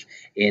privilege,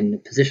 in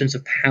positions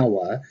of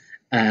power,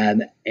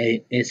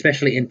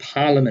 especially in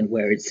Parliament,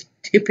 where it's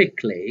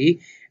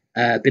typically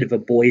a bit of a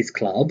boys'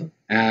 club,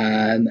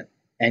 and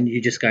you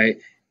just go,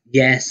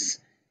 yes,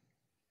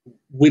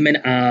 women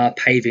are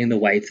paving the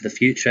way for the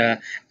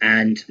future,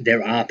 and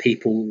there are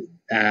people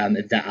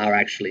that are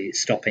actually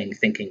stopping,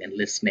 thinking, and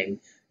listening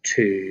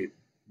to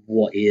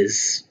what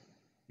is,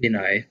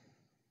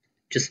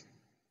 just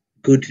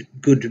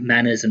good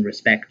manners and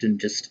respect and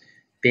just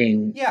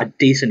being a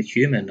decent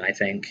human, I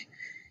think.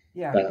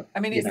 Yeah. But, I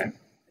mean,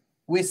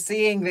 we're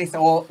seeing this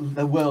all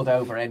the world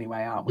over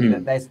anyway, aren't we?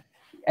 That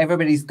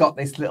everybody's got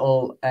this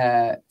little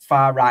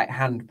far right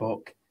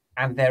handbook,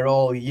 and they're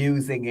all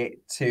using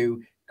it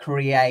to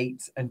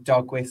create and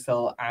dog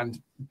whistle and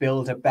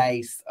build a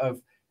base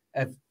of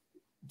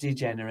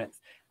degenerates.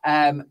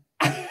 And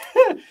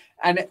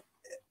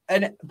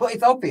but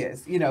it's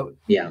obvious, you know.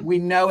 We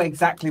know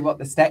exactly what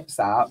the steps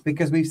are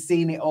because we've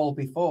seen it all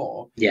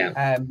before.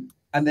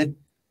 And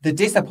the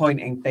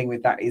disappointing thing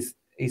with that is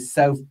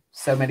so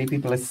many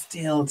people are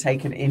still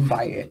taken in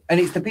by it, and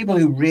it's the people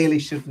who really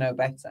should know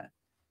better.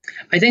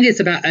 I think it's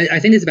about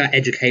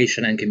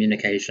education and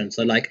communication.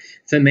 So, like,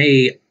 for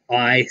me,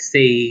 I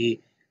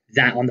see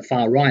that on the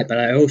far right, but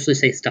I also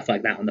see stuff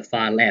like that on the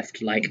far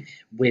left, like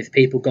with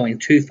people going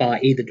too far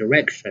either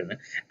direction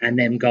and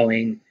then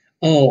going,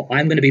 oh,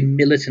 I'm going to be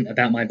militant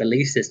about my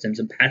belief systems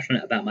and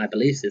passionate about my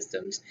belief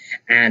systems,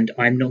 and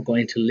I'm not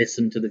going to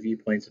listen to the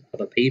viewpoints of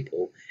other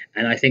people.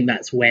 And I think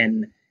that's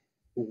when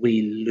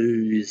we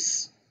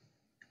lose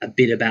a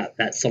bit about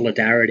that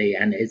solidarity,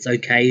 and it's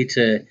okay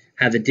to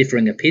have a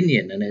differing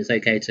opinion, and it's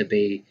okay to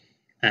be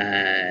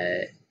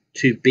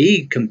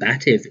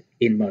combative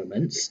in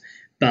moments,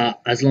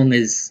 but as long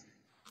as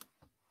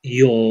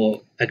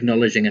you're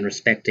acknowledging and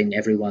respecting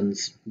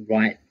everyone's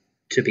right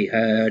to be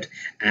heard,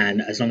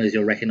 and as long as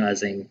you're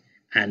recognizing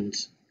and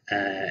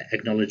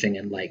acknowledging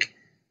and like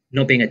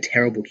not being a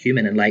terrible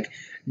human, and like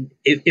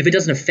if it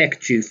doesn't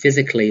affect you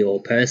physically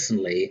or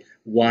personally,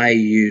 why are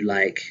you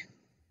like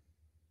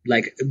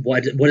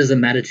what does it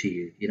matter to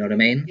you? You know what I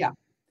mean? Yeah,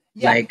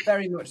 like,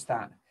 very much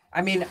that.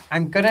 I mean,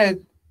 I'm gonna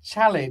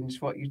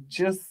challenge what you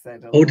just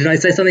said. Did I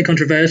say something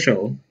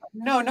controversial?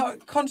 No,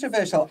 not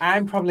controversial.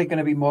 I'm probably going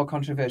to be more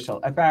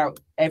controversial about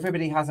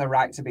everybody has a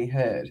right to be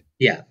heard.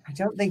 Yeah, I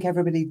don't think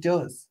everybody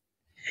does.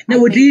 No,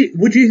 would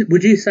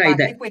you say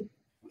that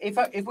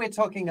if we're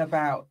talking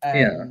about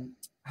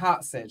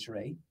heart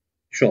surgery?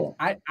 Sure.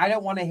 I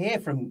don't want to hear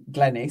from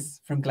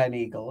Glenys from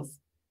Gleneagles.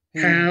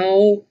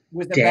 How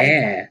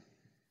dare!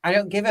 I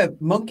don't give a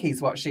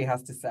monkeys what she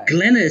has to say.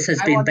 Glenys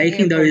has been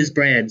baking those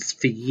breads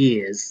for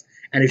years,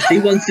 and if she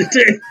wants to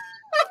do,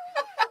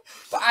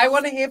 but I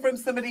want to hear from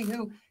somebody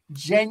who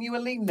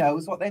genuinely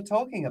knows what they're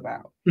talking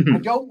about. I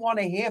don't want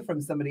to hear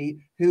from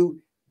somebody who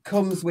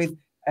comes with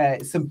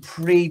some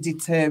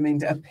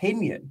predetermined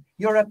opinion.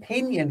 Your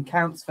opinion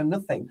counts for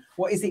nothing.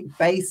 What is it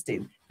based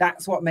in?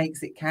 That's what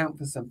makes it count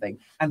for something.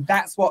 And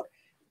that's what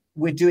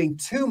we're doing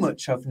too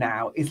much of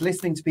now, is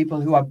listening to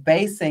people who are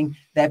basing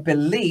their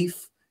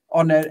belief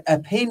on an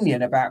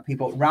opinion about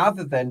people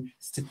rather than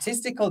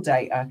statistical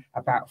data,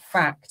 about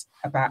fact,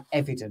 about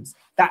evidence.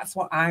 That's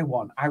what I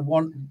want. I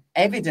want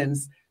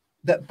evidence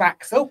that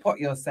backs up what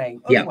you're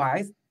saying.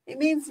 Otherwise, it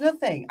means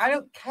nothing. I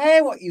don't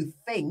care what you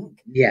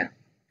think. Yeah.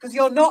 Because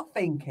you're not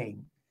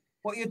thinking.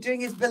 What you're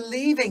doing is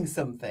believing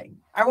something.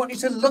 I want you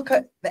to look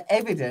at the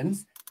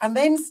evidence and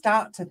then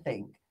start to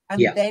think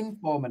and then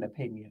form an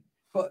opinion.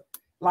 But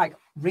like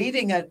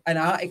reading an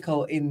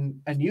article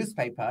in a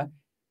newspaper,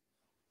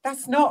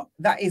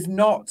 that is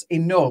not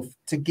enough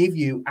to give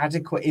you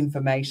adequate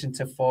information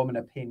to form an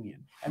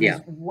opinion. And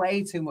there's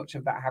way too much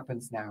of that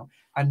happens now,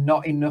 and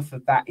not enough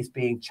of that is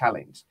being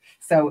challenged.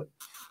 So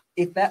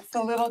if that's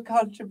a little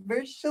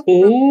controversial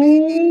for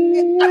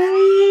me.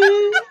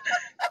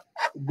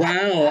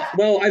 Wow.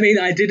 Well, I mean,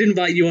 I did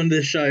invite you on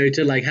the show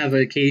to like have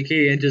a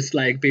kiki and just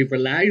like be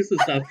relaxed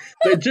and stuff,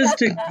 but just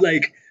to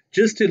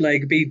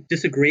be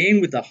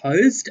disagreeing with the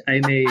host, I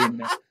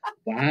mean,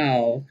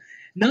 wow.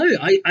 No,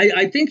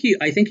 I think you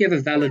have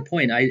a valid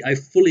point. I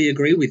fully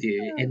agree with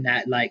you in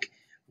that, like,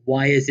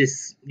 why is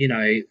this,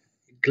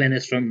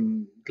 Glenys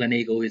from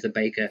Gleneagle, who's a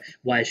baker,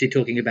 why is she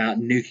talking about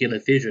nuclear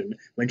fission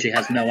when she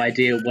has no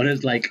idea what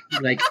it's like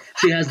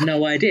she has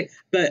no idea.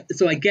 But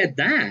so I get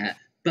that,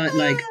 but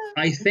like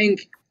I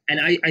think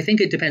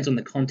it depends on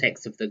the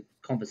context of the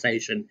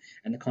conversation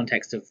and the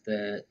context of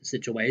the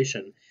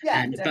situation.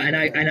 Yeah,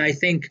 and I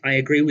think I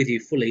agree with you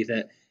fully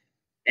that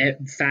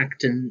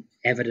fact and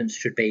evidence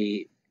should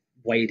be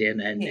weighed in,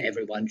 and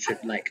everyone should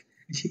but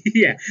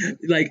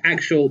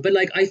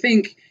like I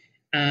think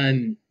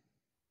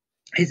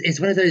it's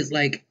one of those,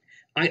 like,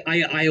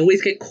 I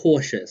always get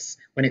cautious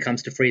when it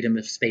comes to freedom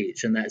of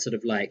speech, and that sort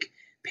of like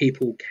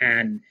people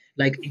can,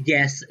 like,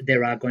 yes,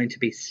 there are going to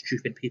be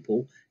stupid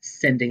people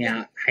sending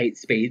out hate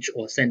speech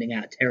or sending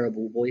out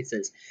terrible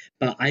voices,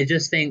 but I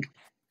just think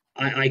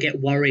I get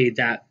worried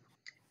that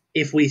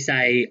if we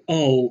say,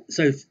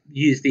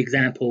 use the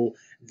example,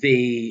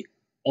 the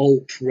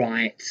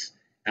alt-right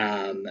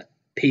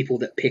people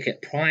that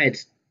picket pride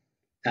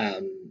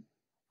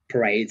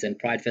parades and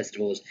pride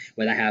festivals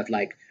where they have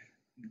like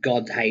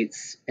God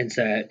hates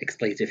insert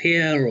expletive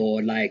here,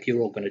 or like you're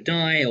all going to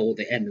die, or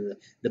the end of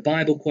the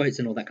Bible quotes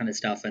and all that kind of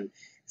stuff, and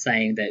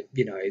saying that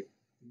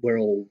we're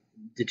all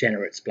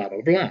degenerates, blah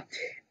blah blah.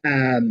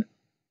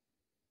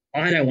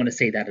 I don't want to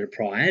see that at a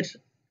pride.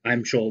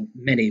 I'm sure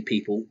many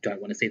people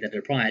don't want to see that at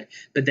a pride,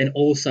 but then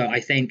also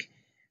I think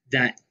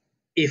that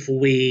if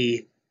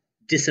we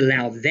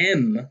disallow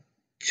them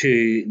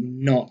to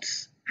not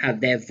have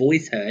their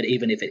voice heard,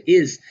 even if it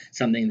is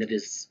something that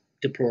is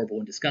deplorable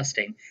and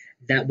disgusting,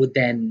 that would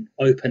then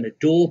open a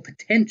door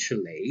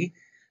potentially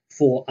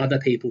for other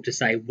people to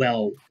say,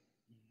 well,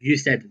 you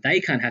said that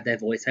they can't have their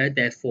voice heard,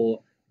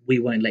 therefore we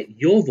won't let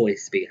your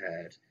voice be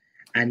heard.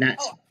 And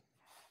that's... Oh,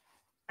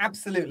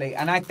 absolutely.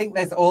 And I think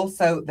there's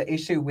also the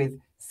issue with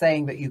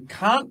saying that you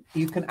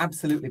can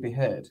absolutely be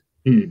heard.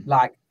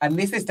 Like, and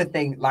this is the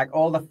thing, like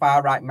all the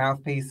far right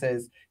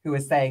mouthpieces who are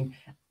saying,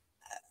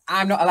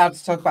 I'm not allowed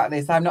to talk about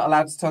this, I'm not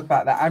allowed to talk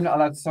about that, I'm not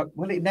allowed to talk.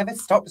 Well, it never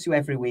stops you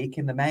every week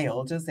in the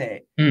Mail, does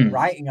it?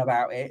 Writing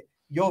about it.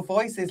 Your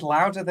voice is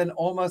louder than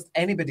almost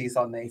anybody's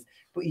on this,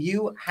 but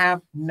you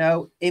have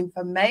no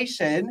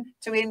information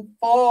to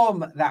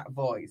inform that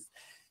voice.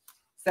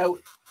 So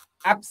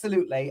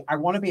absolutely, I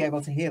want to be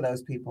able to hear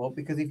those people,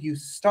 because if you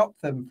stop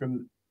them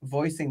from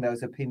voicing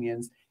those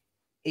opinions,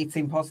 it's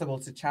impossible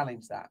to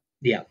challenge that.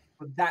 Yeah.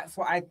 But that's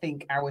what I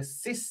think our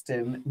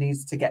system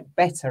needs to get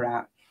better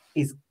at,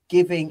 is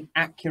giving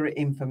accurate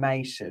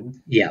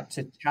information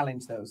to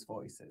challenge those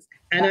voices.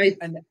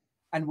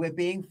 And we're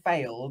being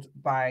failed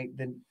by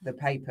the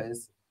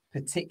papers,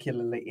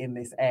 particularly in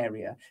this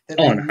area, that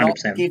they're 100%.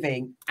 not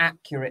giving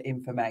accurate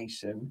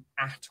information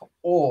at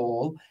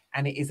all,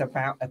 and it is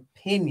about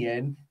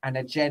opinion and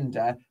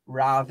agenda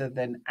rather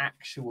than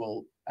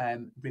actual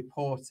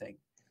reporting.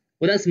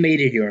 Well, that's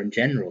media in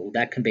general.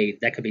 That can be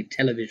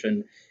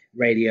television,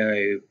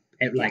 radio.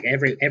 Like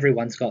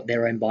everyone's got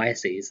their own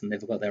biases and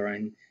they've got their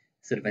own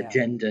sort of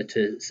agenda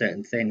to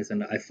certain things,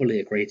 and I fully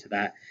agree to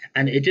that.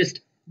 And it just,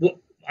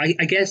 I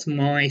guess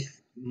my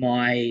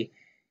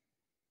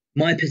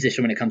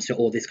position when it comes to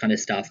all this kind of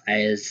stuff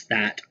is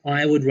that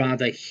I would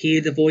rather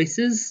hear the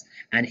voices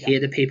and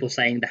hear the people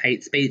saying the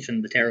hate speech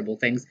and the terrible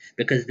things,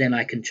 because then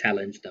I can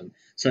challenge them.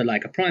 So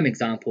like a prime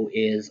example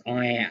is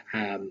I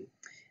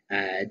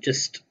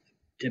just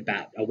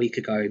about a week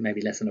ago,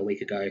 maybe less than a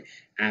week ago,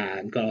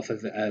 got off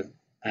of a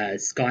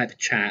Skype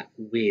chat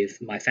with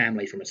my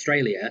family from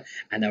Australia,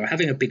 and they were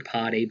having a big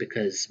party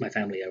because my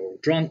family are all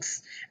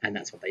drunks, and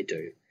that's what they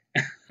do.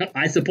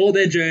 I support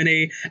their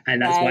journey, and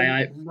that's why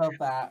I love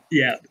that.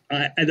 Yeah,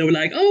 and they were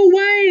like, "Oh,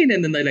 Wayne,"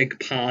 and then they like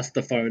passed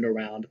the phone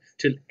around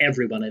to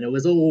everyone, and it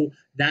was all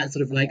that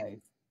sort of like,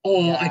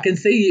 "Oh, I can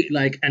see you,"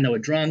 like, and they were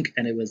drunk,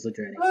 and it was the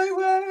journey. Hi,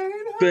 Wayne.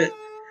 But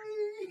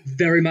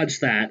very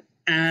much that,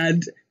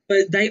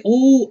 but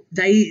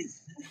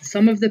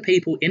some of the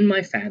people in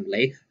my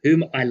family,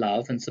 whom I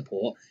love and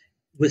support,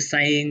 were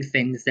saying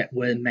things that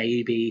were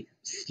maybe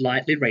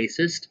slightly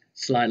racist,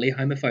 slightly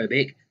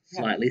homophobic,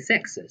 slightly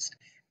sexist.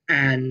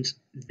 And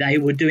they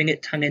were doing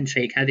it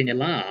tongue-in-cheek, having a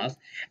laugh,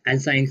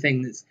 and saying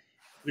things.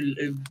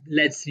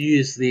 Let's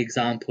use the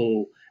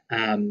example,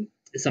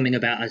 something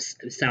about a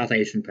South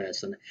Asian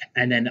person.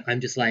 And then I'm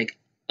just like,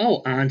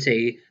 oh,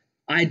 auntie,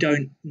 I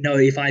don't know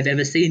if I've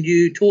ever seen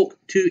you talk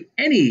to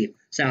any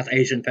South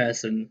Asian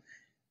person.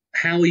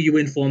 How are you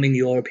informing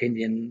your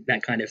opinion?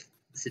 That kind of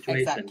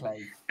situation.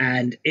 Exactly.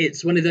 And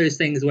it's one of those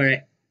things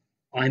where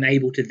I'm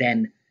able to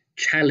then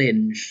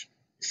challenge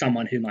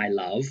someone whom I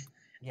love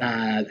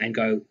and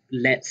go,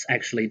 let's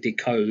actually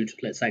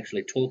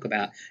talk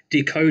about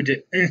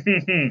decode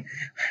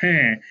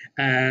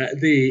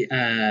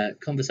the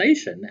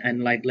conversation,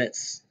 and like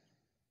let's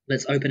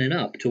open it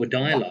up to a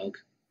dialogue.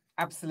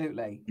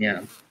 Absolutely.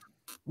 Yeah.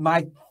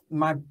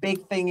 My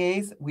big thing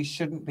is we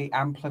shouldn't be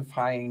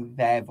amplifying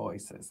their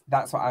voices.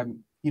 That's what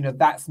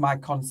that's my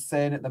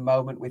concern at the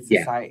moment with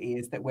society,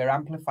 is that we're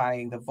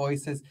amplifying the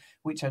voices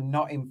which are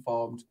not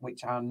informed,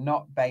 which are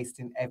not based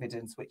in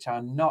evidence, which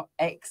are not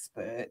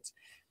expert.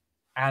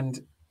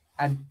 And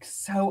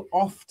so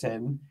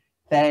often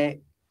they're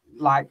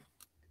like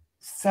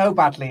so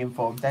badly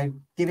informed. They're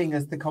giving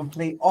us the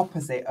complete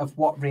opposite of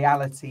what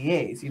reality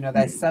is.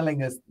 They're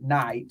selling us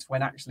night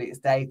when actually it's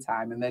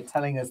daytime, and they're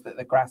telling us that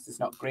the grass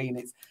is not green,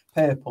 it's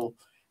purple.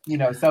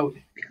 So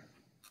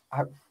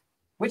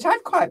which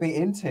I'd quite be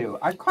into.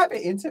 I'd quite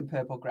be into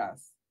purple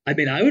grass. I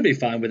mean, I would be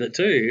fine with it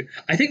too.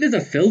 I think there's a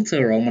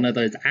filter on one of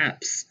those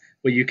apps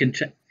where you can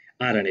check.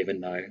 I don't even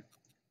know.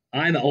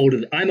 I'm older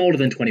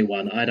than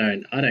 21. I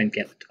don't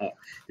get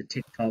the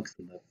TikToks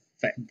and the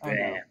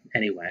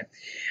anyway.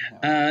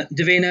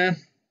 Davina,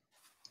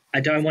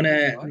 I don't want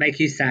to make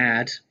you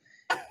sad.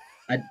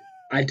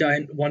 I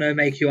don't want to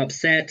make you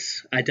upset.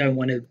 I don't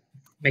want to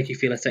make you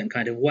feel a certain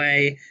kind of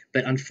way.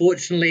 But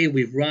unfortunately,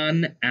 we've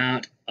run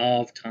out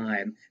of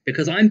time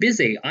because I'm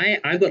busy.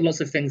 I've got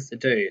lots of things to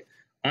do.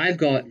 I've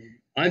got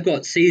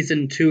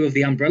season 2 of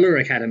the Umbrella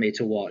Academy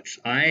to watch.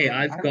 I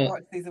haven't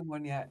watched season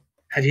 1 yet.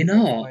 Have you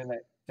not?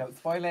 Don't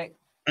spoil it.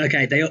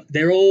 Okay,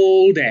 they're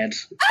all dead.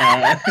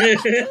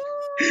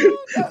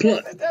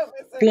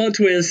 Plot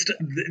twist: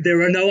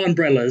 there are no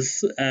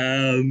umbrellas.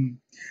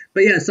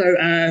 But yeah, so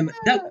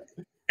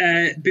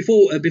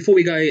before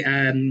we go,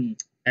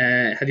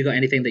 have you got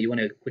anything that you want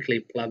to quickly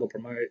plug or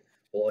promote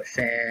or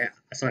share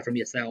aside from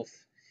yourself?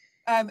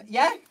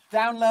 Yeah,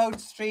 download,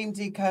 stream,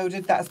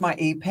 decoded. That's my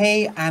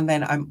EP. And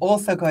then I'm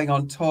also going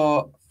on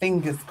tour,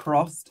 fingers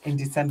crossed, in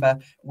December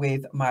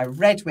with my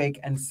Red Wig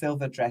and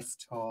Silver Dress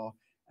tour.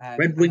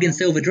 Red wig and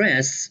silver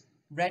dress.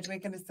 Red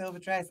wig and a silver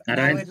dress. I And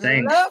don't I would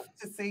think. love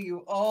to see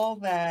you all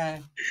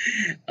there.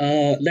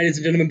 Ladies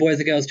and gentlemen, boys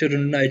and girls,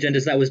 children of no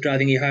genders, that was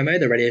Driving You Homo,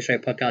 the radio show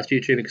podcast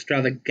YouTube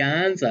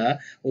extravaganza,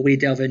 where we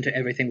delve into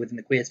everything within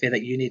the queer sphere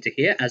that you need to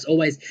hear. As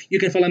always, you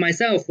can follow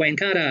myself, Wayne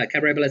Carter,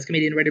 cabaret burlesque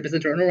comedian, radio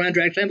presenter, and all-round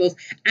drag shambles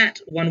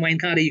at one Wayne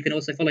Carter. You can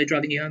also follow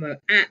Driving You Homo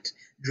at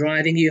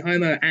Driving You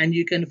Homo, and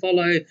you can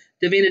follow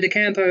Davina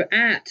DeCampo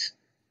at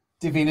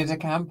Davina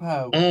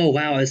DeCampo. Oh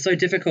wow, it's so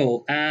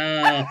difficult.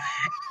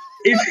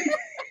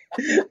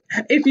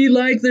 If you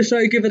like the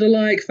show, give it a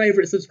like,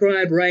 favorite,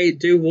 subscribe, rate,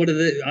 do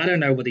I don't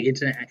know what the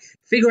internet,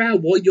 figure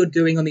out what you're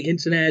doing on the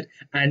internet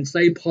and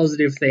say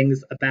positive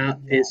things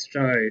about this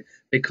show,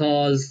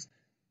 because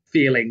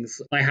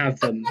feelings, I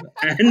have them,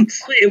 and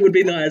it would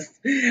be nice.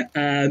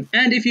 And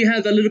if you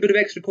have a little bit of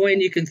extra coin,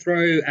 you can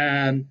throw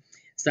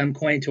some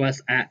coin to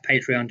us at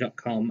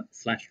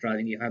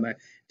patreon.com/drivingyouhomo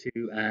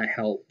to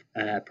help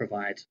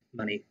provide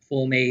money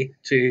for me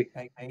to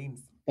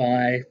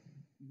buy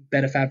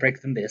better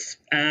fabric than this.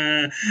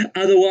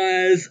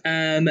 Otherwise,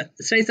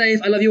 stay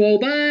safe. I love you all.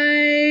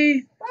 Bye.